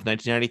September 10th,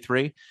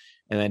 1993,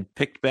 and then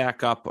picked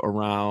back up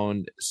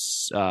around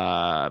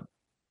because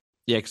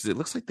it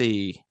looks like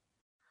I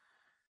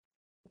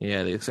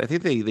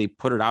think they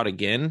put it out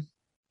again.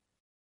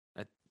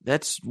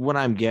 That's what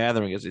I'm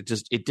gathering, is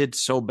it did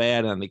so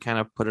bad, and they kind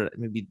of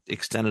maybe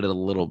extended it a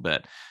little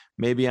bit.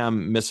 Maybe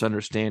I'm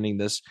misunderstanding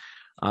this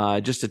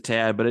just a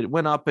tad, but it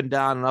went up and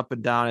down and up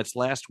and down. Its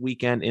last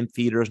weekend in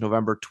theaters,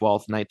 November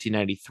 12th,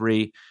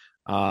 1993,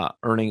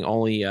 earning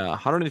only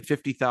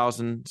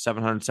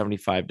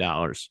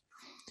 $150,775,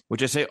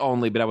 which I say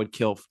only, but I would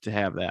kill to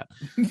have that,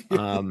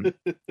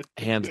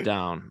 hands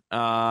down.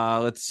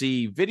 Let's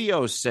see,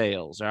 video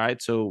sales. All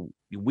right, so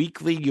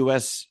weekly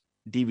U.S.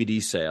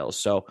 DVD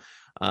sales. So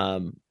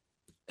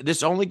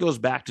this only goes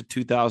back to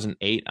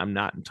 2008. I'm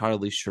not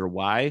entirely sure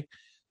why.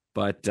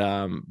 But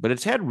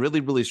it's had really,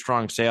 really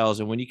strong sales.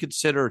 And when you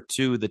consider,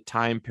 too, the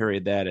time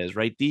period that is,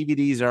 right?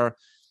 DVDs are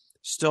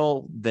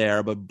still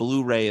there, but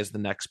Blu-ray is the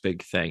next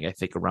big thing, I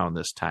think, around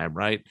this time,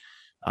 right?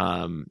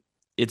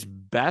 It's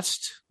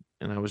best,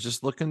 and I was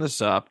just looking this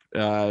up, it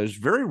was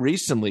very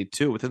recently,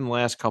 too, within the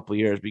last couple of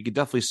years, but you could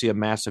definitely see a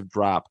massive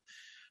drop.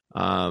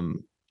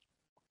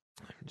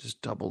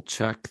 Just double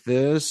check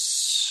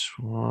this.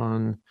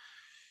 1,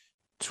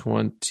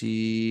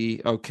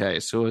 Okay,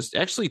 so it's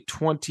actually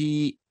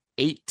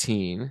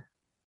 2018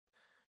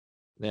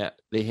 that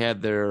they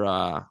had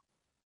their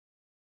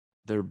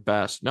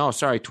best. No,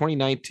 sorry,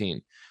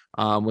 2019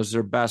 was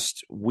their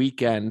best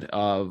weekend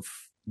of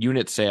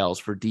unit sales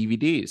for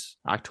DVDs.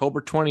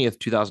 October 20th,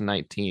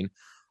 2019,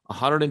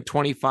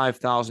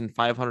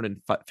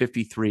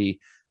 125,553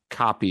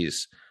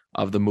 copies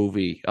of the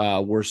movie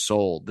were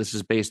sold. This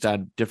is based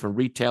on different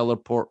retail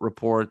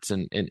reports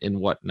and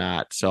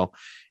whatnot. So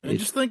and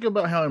just think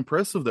about how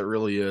impressive that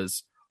really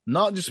is.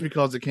 Not just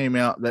because it came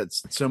out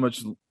that's so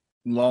much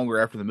longer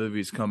after the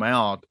movies come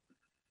out,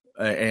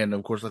 and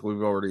of course, like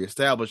we've already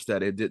established,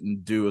 that it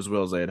didn't do as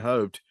well as they had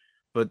hoped,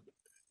 but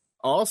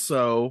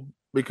also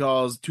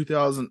because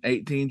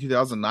 2018,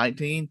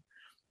 2019,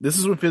 this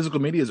is when physical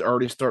media is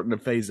already starting to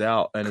phase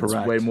out, and Correct.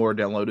 It's way more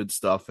downloaded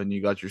stuff, and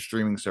you got your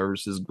streaming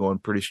services going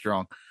pretty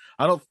strong.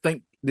 I don't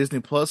think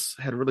Disney Plus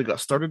had really got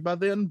started by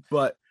then,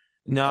 but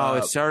no,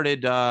 it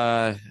started.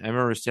 I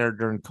remember it started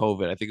during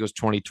COVID. I think it was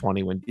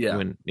 2020 when.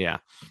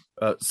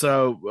 But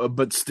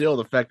still,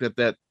 the fact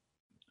that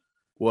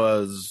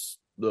was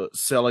the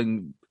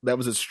selling, that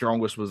was its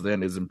strongest was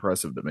then, is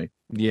impressive to me.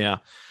 Yeah.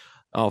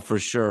 Oh, for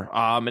sure.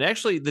 And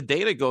actually, the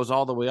data goes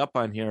all the way up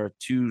on here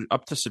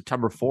up to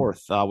September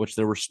 4th, which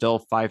there were still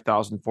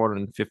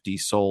 5,450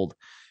 sold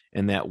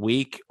in that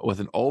week,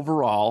 with an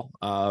overall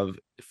of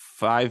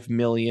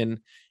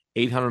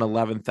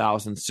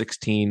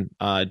 5,811,016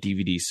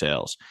 DVD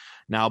sales.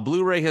 Now,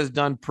 Blu-ray has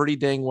done pretty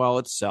dang well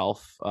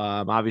itself.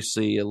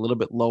 Obviously, a little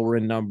bit lower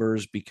in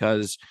numbers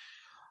because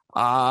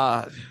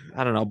I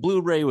don't know.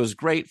 Blu-ray was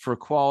great for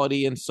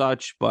quality and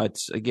such, but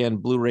again,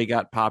 Blu-ray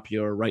got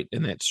popular right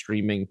in that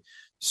streaming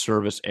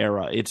service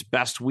era. Its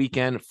best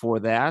weekend for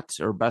that,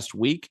 or best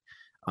week,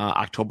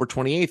 October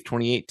 28th,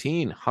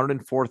 2018,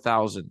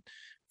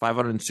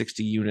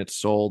 104,560 units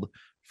sold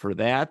for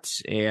that,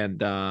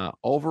 and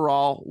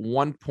overall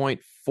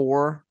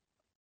 1.4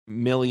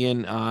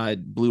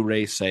 million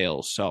Blu-ray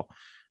sales. So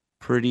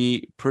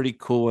pretty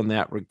cool in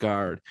that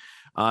regard.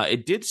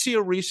 It did see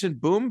a recent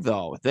boom,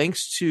 though,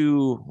 thanks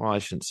to, well, I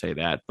shouldn't say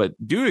that, but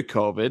due to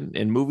COVID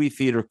and movie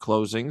theater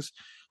closings,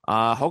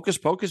 Hocus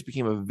Pocus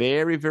became a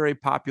very, very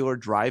popular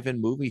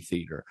drive-in movie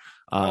theater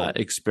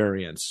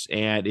experience,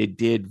 and it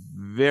did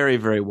very,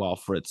 very well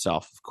for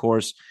itself. Of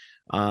course,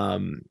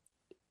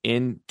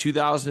 in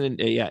 2000,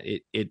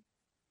 it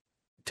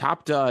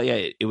topped.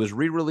 It was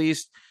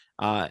re-released.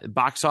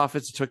 Box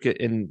office took it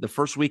in the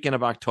first weekend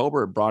of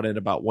October. It brought in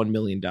about $1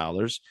 million.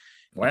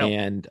 Wow!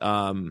 And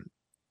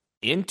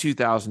in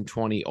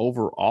 2020,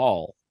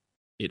 overall,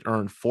 it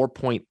earned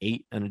an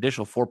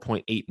additional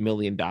 $4.8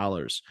 million.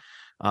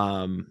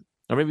 Or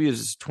maybe it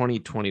was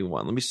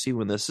 2021. Let me see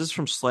when this is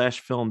from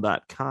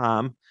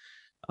slashfilm.com.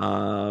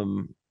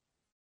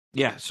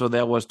 So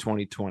that was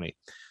 2020.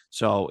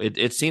 So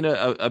it's seen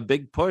a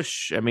big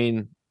push. I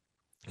mean,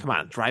 come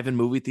on, drive-in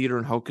movie theater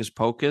and Hocus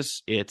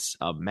Pocus, it's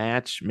a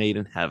match made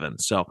in heaven.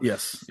 So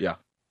yes, yeah.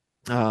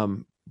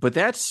 But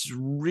that's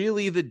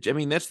really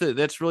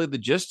that's really the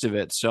gist of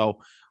it.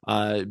 So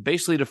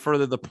basically, to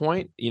further the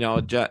point,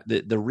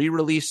 the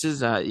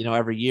re-releases,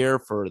 every year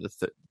for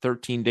the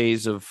 13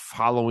 days of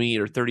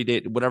Halloween or 30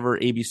 days, whatever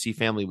ABC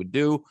Family would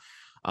do,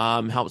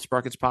 helped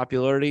spark its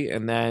popularity,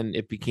 and then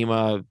it became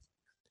the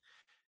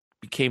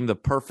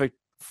perfect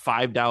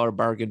 $5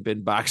 bargain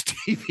bin box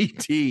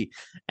DVD,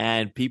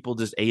 and people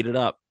just ate it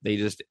up. They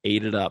just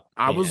ate it up.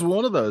 I was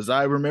one of those.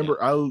 I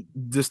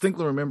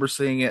distinctly remember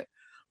seeing it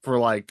for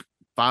like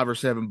 $5 or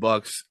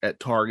 $7 at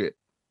Target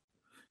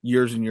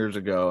years and years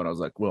ago, and I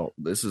was like, well,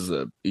 this is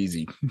a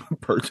easy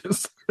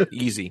purchase.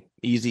 easy.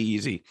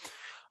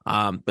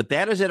 But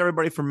that is it,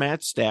 everybody, for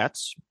Matt's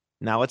stats.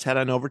 Now let's head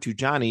on over to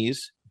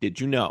Johnny's Did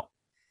You Know?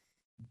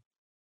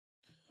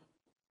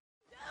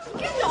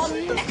 Get your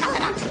neck out of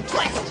that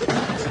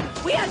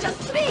twist! We are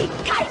just three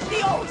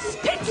kindly old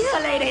spinster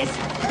ladies!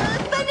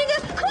 Spending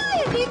a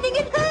quiet evening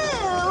at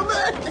home!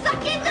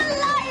 Sucking the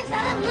lives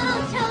out of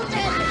little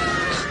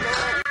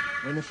children!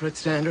 Winifred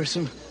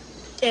Sanderson,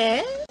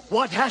 Eh?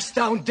 what hast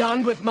thou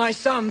done with my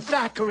son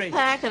Thackeray?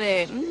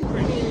 Thackeray.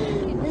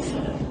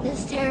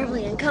 This is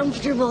terribly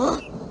uncomfortable.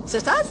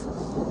 Sisters,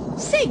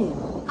 sing!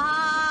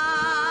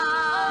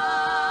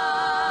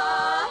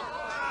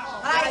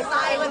 I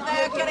sigh with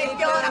Mercury,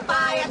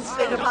 purify and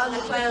spit upon the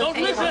 12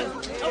 Don't listen!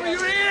 Over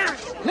your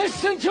ears!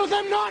 Listen to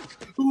them not!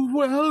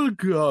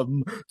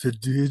 Welcome to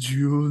Did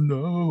You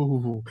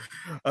Know?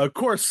 Of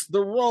course,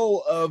 the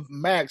role of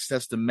Max,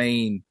 that's the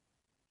main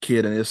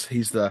kid in this.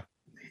 He's the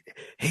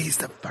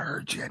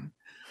virgin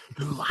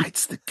who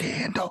lights the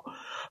candle.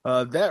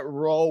 That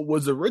role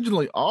was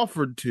originally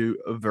offered to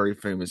a very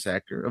famous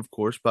actor, of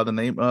course, by the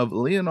name of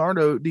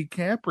Leonardo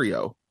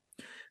DiCaprio.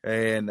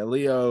 And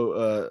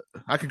Leo,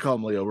 I can call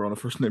him Leo. We're on a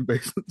first name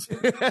basis.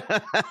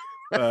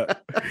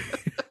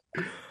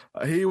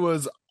 He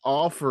was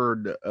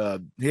offered,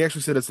 he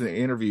actually said this in an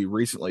interview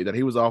recently, that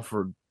he was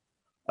offered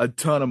a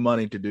ton of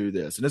money to do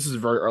this. And this is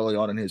very early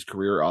on in his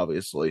career,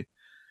 obviously.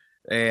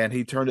 And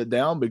he turned it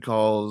down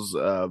because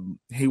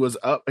he was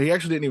up. He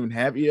actually didn't even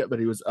have it yet, but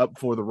he was up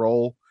for the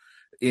role.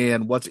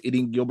 in What's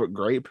Eating Gilbert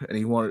Grape, and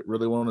he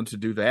really wanted to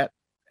do that,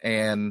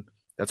 and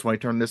that's why he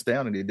turned this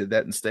down, and he did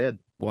that instead.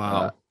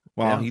 Wow.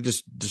 Yeah. He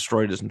just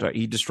destroyed his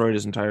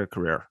entire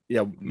career.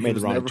 Yeah, Made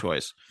the wrong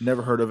choice.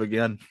 Never heard of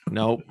again.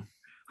 Nope.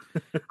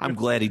 I'm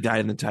glad he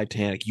died in the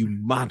Titanic, you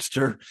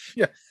monster.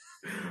 Yeah.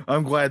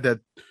 I'm glad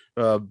that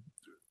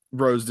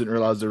Rose didn't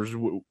realize there was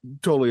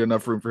totally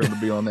enough room for him to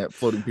be on that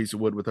floating piece of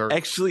wood with her.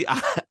 Actually,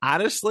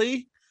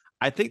 honestly,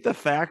 I think the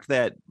fact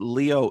that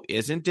Leo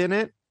isn't in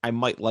it, I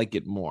might like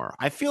it more.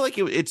 I feel like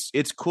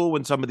it's cool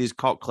when some of these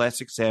cult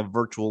classics have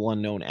virtual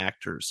unknown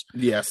actors.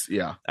 Yes,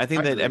 yeah. I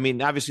think I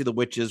mean, obviously the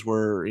witches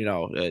were,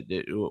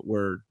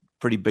 were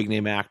pretty big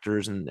name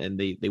actors, and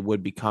they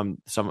would become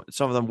some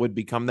of them would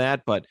become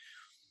that, but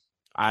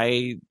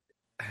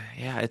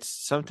it's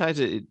sometimes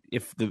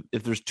if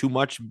there's too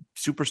much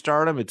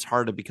superstardom, it's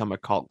hard to become a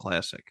cult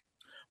classic.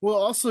 Well,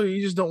 also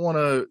you just don't want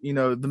to,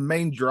 the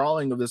main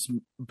drawing of this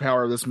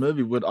power of this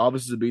movie would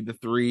obviously be the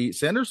three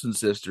Sanderson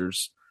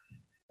sisters.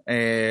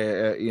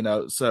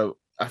 And so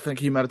I think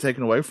he might have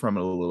taken away from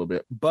it a little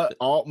bit. But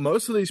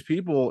most of these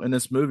people in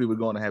this movie were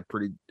going to have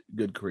pretty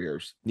good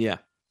careers. Yeah.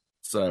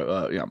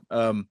 So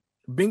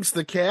Binks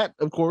the cat,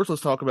 of course.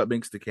 Let's talk about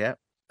Binks the cat.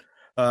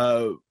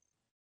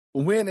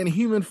 When in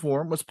human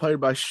form was played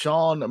by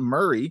Sean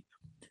Murray,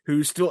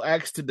 who still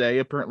acts today.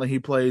 Apparently, he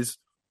plays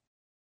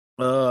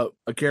a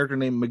character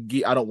named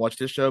McGee. I don't watch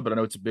this show, but I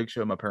know it's a big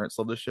show. My parents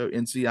love this show,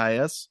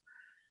 NCIS.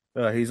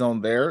 He's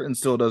on there and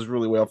still does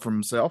really well for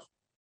himself.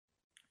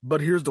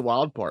 But here's the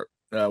wild part.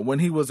 When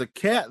he was a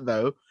cat,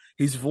 though,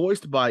 he's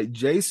voiced by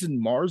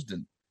Jason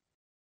Marsden.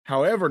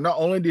 However, not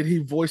only did he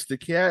voice the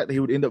cat, he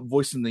would end up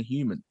voicing the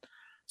human.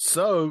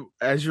 So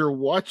as you're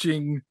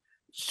watching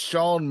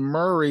Sean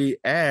Murray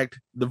act,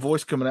 the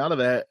voice coming out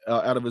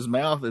of his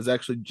mouth is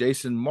actually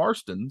Jason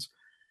Marsden's.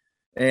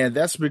 And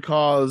that's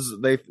because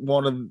they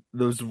wanted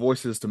those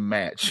voices to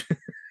match.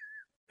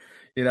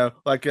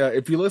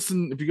 If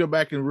you go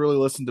back and really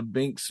listen to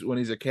Binks when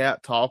he's a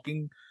cat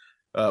talking,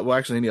 well,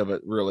 actually any of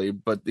it really,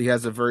 but he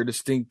has a very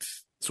distinct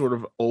sort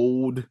of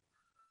old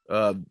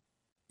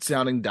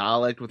sounding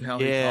dialect with how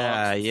he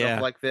talks and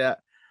stuff like that.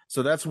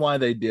 So that's why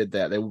they did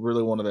that. They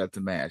really wanted that to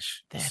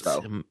match. I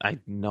had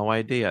no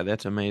idea.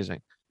 That's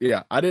amazing.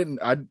 Yeah, I don't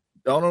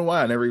know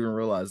why. I never even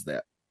realized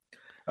that.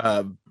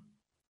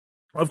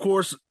 Of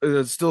course,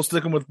 still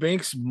sticking with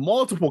Binks,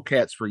 multiple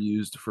cats were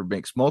used for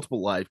Binks,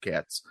 multiple live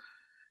cats.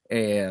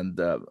 And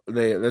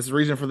that's the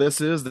reason for this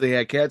is they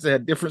had cats that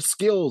had different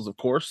skills, of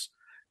course.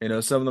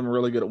 Some of them were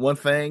really good at one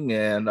thing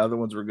and other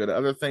ones were good at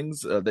other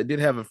things. They did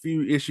have a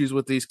few issues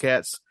with these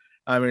cats.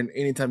 I mean,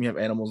 anytime you have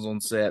animals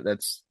on set,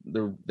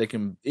 they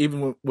can,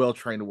 even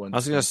well-trained ones. I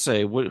was going to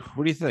say, what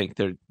do you think?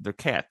 They're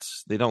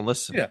cats. They don't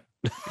listen. Yeah.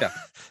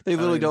 They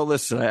literally don't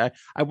listen.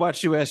 I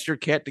watched you ask your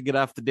cat to get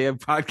off the damn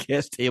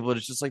podcast table, and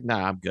it's just like,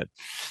 nah, I'm good.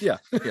 Yeah.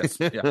 Yes.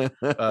 Yeah.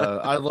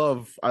 I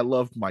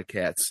love my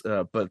cats,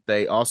 but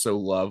they also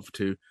love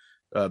to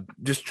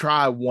just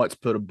try once,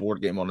 put a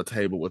board game on the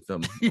table with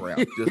them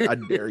around. I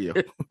dare you.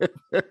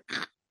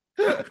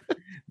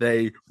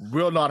 They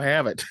will not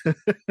have it.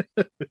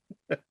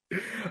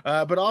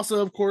 But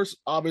also, of course,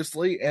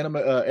 obviously, I can't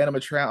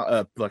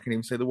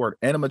even say the word,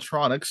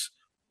 animatronics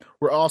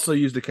were also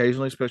used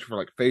occasionally, especially for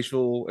like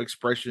facial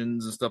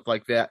expressions and stuff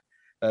like that.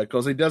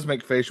 Because he does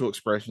make facial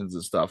expressions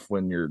and stuff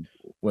when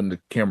the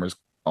camera's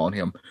on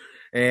him,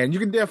 and you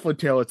can definitely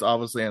tell it's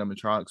obviously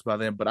animatronics by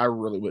then. But I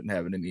really wouldn't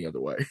have it any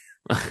other way.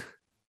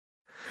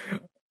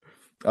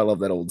 I love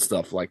that old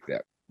stuff like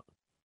that.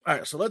 All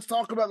right, so let's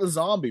talk about the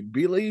zombie.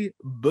 Billy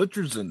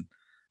Butcherson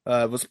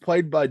was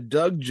played by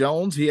Doug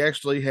Jones. He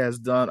actually has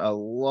done a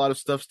lot of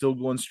stuff, still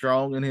going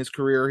strong in his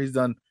career.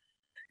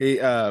 He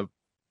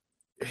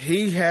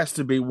has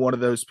to be one of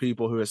those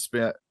people who has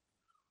spent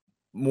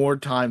more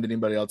time than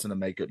anybody else in a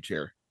makeup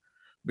chair,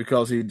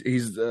 because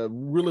he's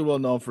really well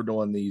known for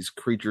doing these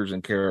creatures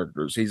and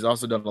characters. He's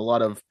also done a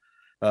lot of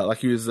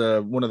he was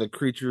one of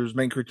the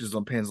main creatures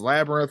on Pan's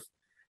Labyrinth.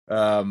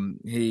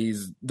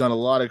 He's done a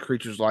lot of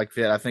creatures like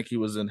that. I think he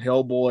was in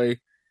Hellboy.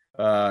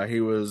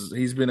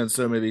 He's been in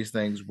so many of these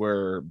things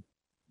where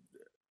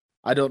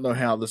I don't know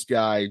how this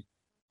guy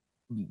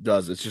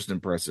does. It's just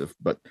impressive.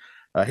 But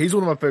he's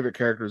one of my favorite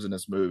characters in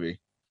this movie.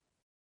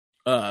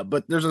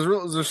 But there's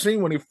a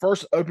scene when he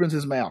first opens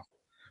his mouth,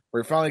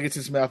 where he finally gets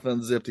his mouth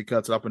unzipped. He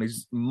cuts up, and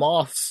these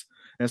moths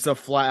and stuff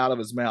fly out of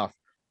his mouth.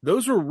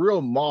 Those were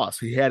real moths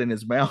he had in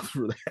his mouth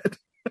for that.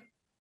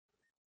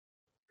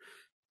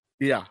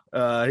 Yeah,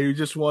 he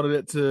just wanted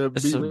it to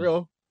be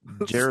real.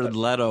 Jared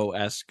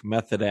Leto-esque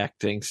method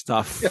acting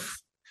stuff.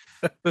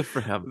 Yeah. Good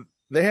for him.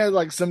 They had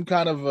like some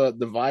kind of a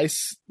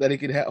device that he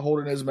could hold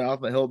in his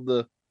mouth that held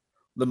the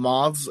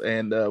moths,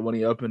 and when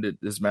he opened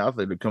his mouth,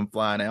 they would come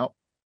flying out.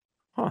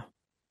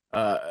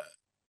 Huh.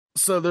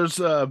 So there's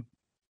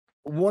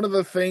one of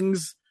the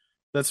things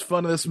that's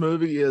fun in this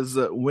movie is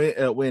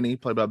Winnie,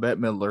 played by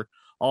Bette Midler,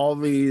 all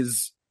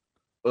these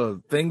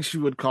things she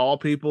would call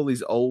people,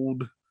 these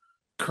old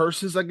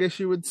curses, I guess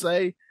you would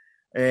say,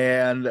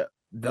 and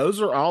those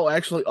are all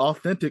actually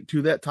authentic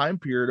to that time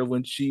period of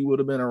when she would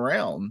have been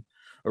around.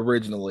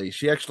 originally.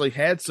 She actually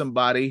had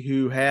somebody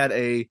who had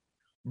a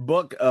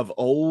book of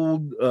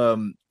old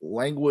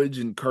language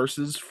and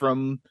curses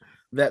from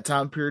that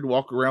time period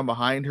walk around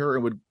behind her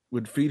and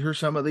would feed her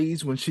some of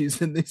these when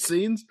she's in these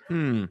scenes.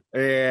 And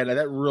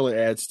that really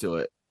adds to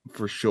it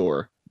for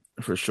sure.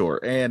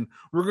 And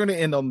we're going to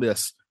end on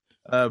this.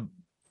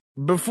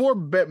 Before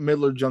Bette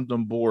Midler jumped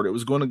on board, it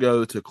was going to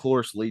go to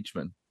Cloris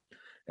Leachman.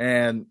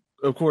 And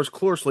of course,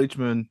 Cloris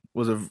Leachman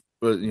was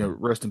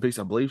rest in peace.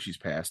 I believe she's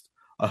passed.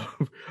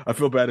 I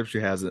feel bad if she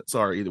hasn't.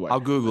 Sorry, either way. I'll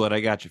Google it. I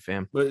got you,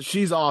 fam. But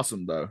she's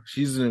awesome, though.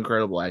 She's an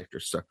incredible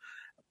actress. So,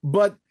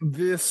 but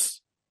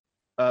this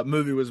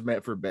movie was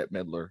meant for Bette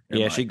Midler.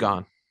 Yeah, she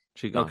gone.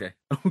 Okay.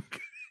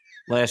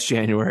 Last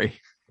January.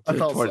 I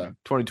thought so.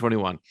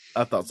 2021.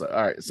 I thought so.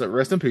 All right. So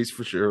rest in peace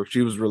for sure.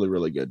 She was really,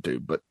 really good too.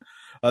 But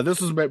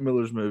this was Bette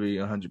Midler's movie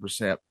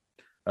 100%.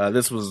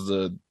 This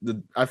was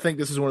I think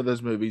this is one of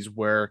those movies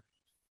where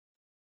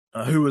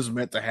who was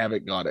meant to have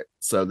it got it.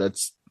 So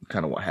that's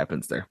kind of what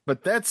happens there.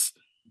 But that's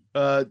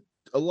a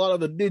lot of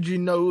the did you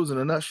knows in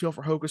a nutshell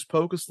for Hocus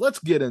Pocus. Let's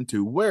get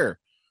into where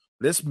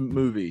this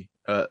movie,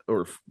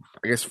 or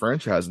I guess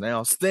franchise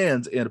now,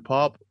 stands in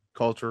pop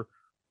culture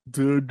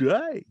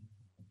today.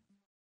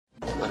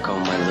 Look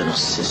on my little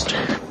sister.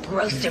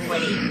 Roast him,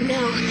 Woody. No,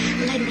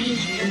 let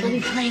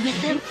me play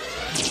with him.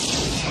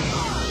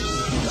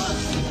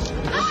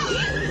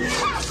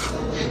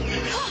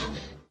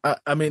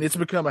 I mean, it's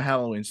become a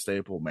Halloween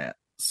staple, Matt.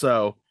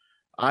 So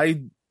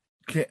you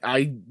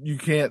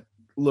can't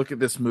look at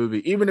this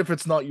movie, even if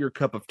it's not your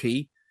cup of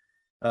tea.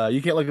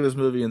 You can't look at this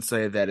movie and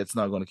say that it's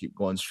not going to keep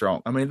going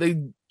strong. I mean, they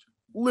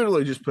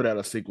literally just put out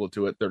a sequel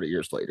to it 30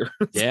 years later.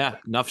 Yeah,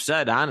 enough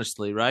said,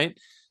 honestly, right?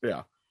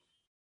 Yeah.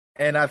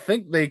 And I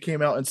think they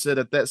came out and said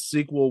that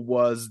sequel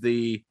was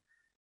the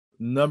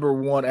number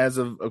one, as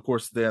of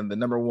course, then the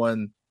number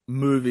one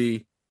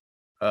movie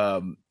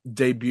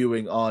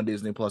debuting on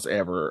Disney Plus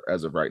ever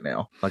as of right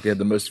now. Like, it had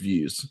the most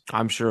views.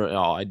 I'm sure.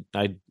 Oh,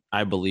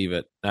 I believe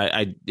it.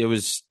 It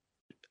was,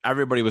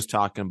 everybody was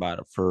talking about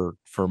it for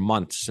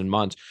months and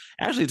months.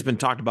 Actually, it's been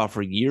talked about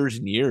for years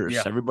and years.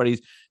 Yeah.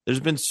 There's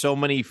been so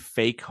many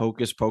fake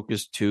Hocus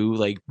Pocus 2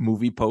 like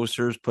movie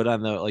posters put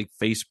on the like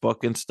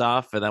Facebook and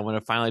stuff, and then when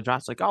it finally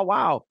drops, like, oh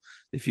wow,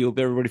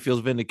 everybody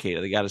feels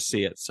vindicated. They got to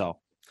see it. So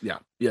yeah,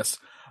 yes.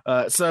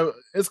 So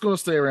it's going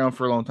to stay around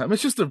for a long time.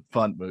 It's just a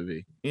fun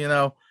movie,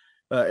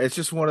 It's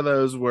just one of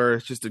those where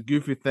it's just a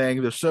goofy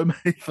thing. There's so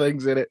many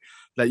things in it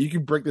that you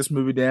can break this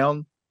movie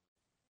down,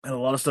 and a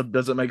lot of stuff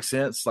doesn't make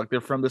sense. Like, they're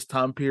from this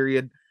time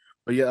period,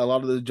 but yeah, a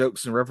lot of the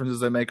jokes and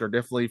references they make are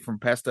definitely from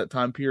past that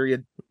time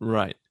period.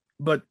 Right.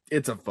 But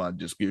it's a fun,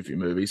 just goofy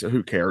movie. So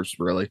who cares,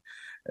 really?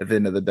 At the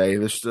end of the day,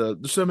 there's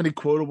so many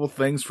quotable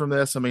things from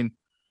this. I mean,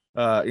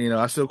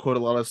 I still quote a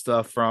lot of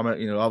stuff from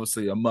it.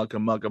 Obviously, amuck,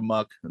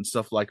 and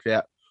stuff like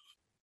that.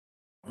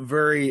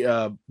 Very,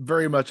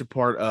 very much a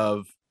part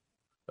of,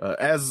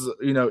 as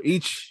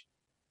each.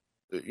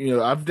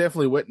 I've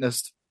definitely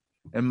witnessed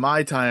in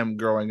my time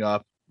growing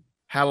up,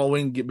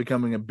 Halloween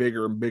becoming a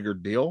bigger and bigger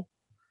deal,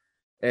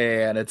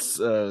 and it's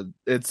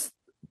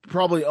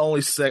probably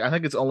only second. I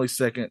think it's only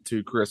second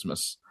to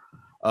Christmas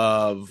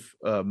of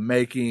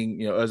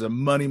making, as a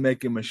money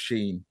making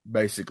machine,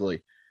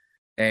 basically.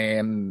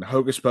 And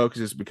Hocus Pocus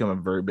has become a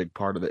very big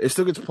part of it. It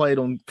still gets played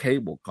on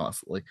cable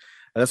constantly.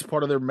 And that's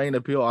part of their main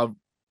appeal.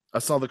 I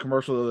saw the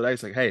commercial the other day.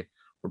 It's like, hey,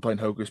 we're playing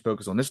Hocus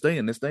Pocus on this day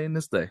and this day and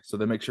this day. So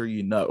they make sure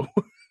there's going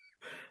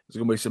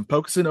to be some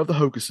Pocusin of the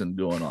Hocusin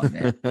going on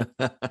there.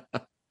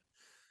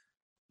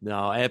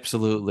 No,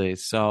 absolutely.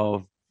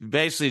 So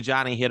basically,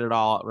 Johnny hit it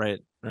all right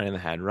in the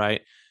head,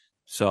 right?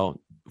 So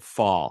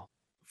fall,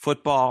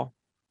 football,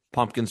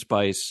 pumpkin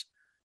spice,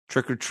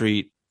 trick or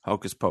treat,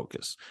 Hocus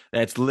Pocus.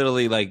 That's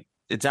literally like,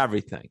 it's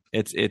everything.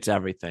 It's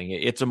everything.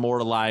 It's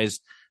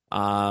immortalized.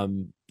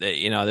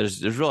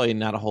 There's really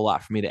not a whole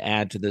lot for me to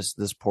add to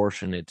this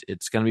portion.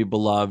 It's going to be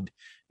beloved.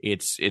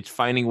 It's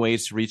finding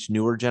ways to reach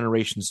newer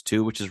generations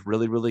too, which is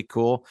really, really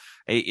cool.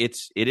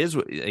 It's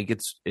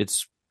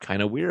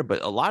kind of weird,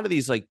 but a lot of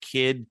these like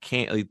kid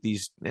can't, like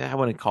these, I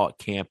wouldn't call it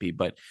campy,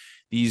 but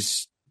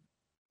these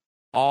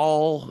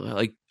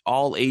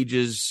all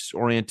ages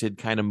oriented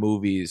kind of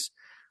movies,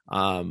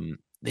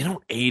 they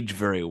don't age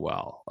very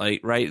well.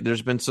 Like, right.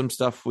 There's been some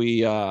stuff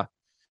we talked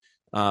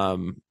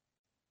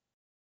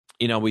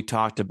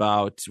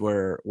about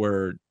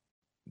where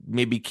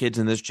maybe kids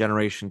in this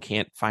generation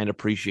can't find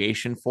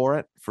appreciation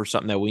for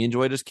something that we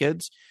enjoyed as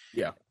kids.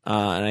 Yeah.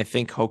 And I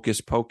think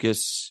Hocus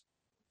Pocus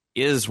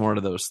is one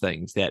of those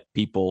things that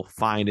people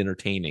find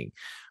entertaining.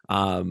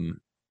 You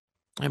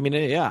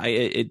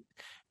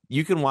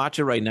can watch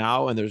it right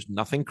now and there's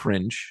nothing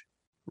cringe,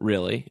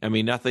 really. I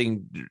mean,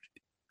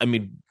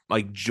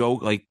 like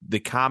joke, like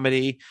the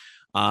comedy,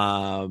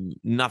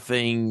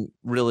 nothing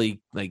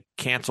really like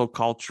cancel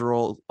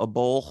cultural a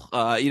bowl.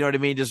 You know what I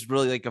mean? Just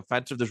really like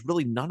offensive. There's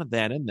really none of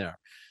that in there.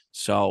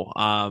 So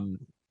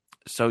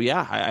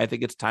yeah, I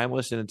think it's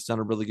timeless and it's done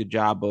a really good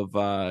job of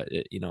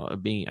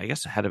being, I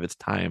guess, ahead of its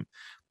time.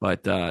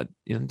 But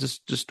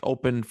just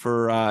open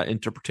for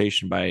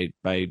interpretation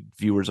by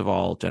viewers of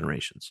all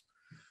generations.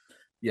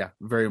 Yeah,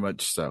 very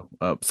much so.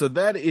 So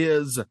that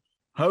is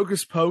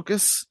Hocus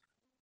Pocus.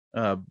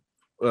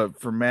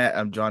 For Matt,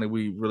 I'm Johnny.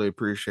 We really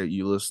appreciate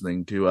you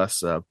listening to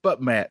us.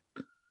 But Matt,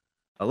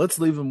 let's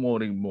leave them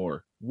wanting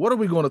more. What are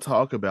we going to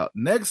talk about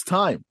next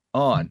time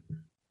on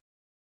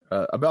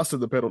About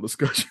the Pedal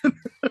discussion?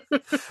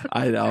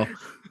 I know.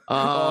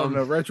 On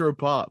Retro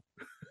Pop.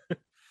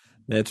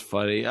 That's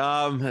funny.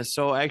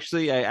 So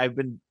actually, I've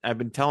been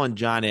telling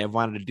Johnny I've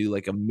wanted to do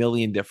like a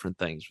million different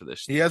things for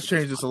this. He has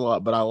changed this a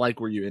lot, but I like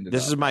where you ended.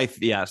 This is my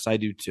yes, I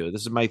do too.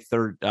 This is my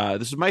third.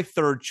 This is my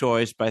third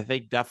choice, but I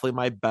think definitely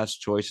my best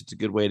choice. It's a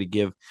good way to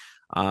give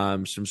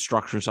some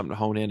structure and something to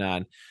hone in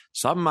on.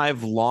 Something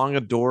I've long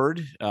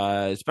adored,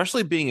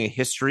 especially being a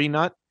history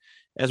nut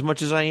as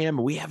much as I am.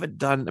 We haven't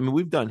done. I mean,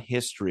 we've done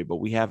history, but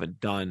we haven't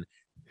done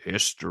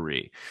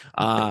history.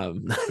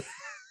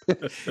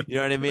 You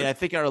know what I mean? I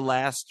think our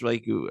last we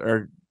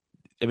did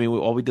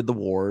the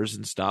wars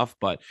and stuff,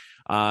 but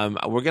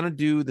we're gonna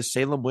do the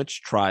Salem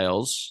witch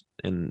trials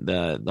and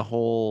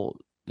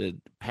the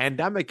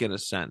pandemic in a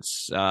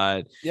sense.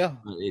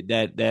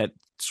 That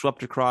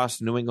swept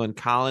across New England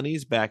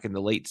colonies back in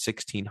the late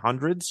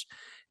 1600s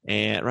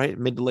and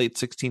mid to late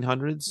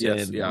 1600s.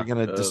 Yes, and we're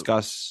gonna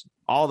discuss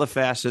all the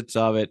facets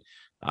of it,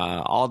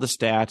 all the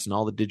stats and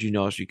all the did you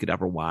knows you could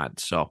ever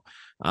want. So.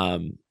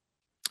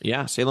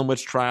 Salem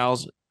witch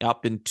trials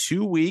up in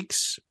 2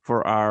 weeks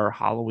for our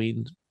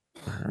Halloween.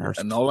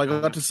 And all I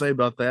got to say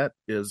about that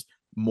is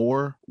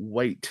more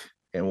weight.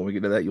 And when we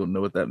get to that, you'll know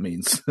what that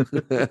means.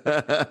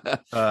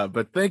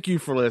 But thank you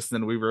for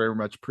listening. We very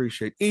much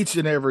appreciate each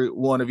and every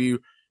one of you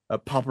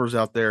poppers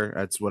out there.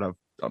 That's what I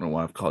don't know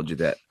why I've called you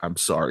that. I'm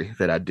sorry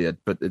that I did,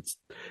 but it's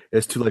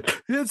too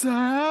late. It's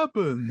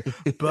happened.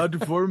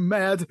 But for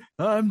Matt,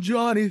 I'm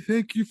Johnny.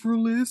 Thank you for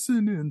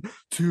listening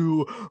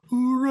to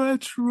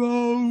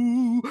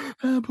Retro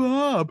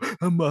Pop.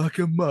 Amok.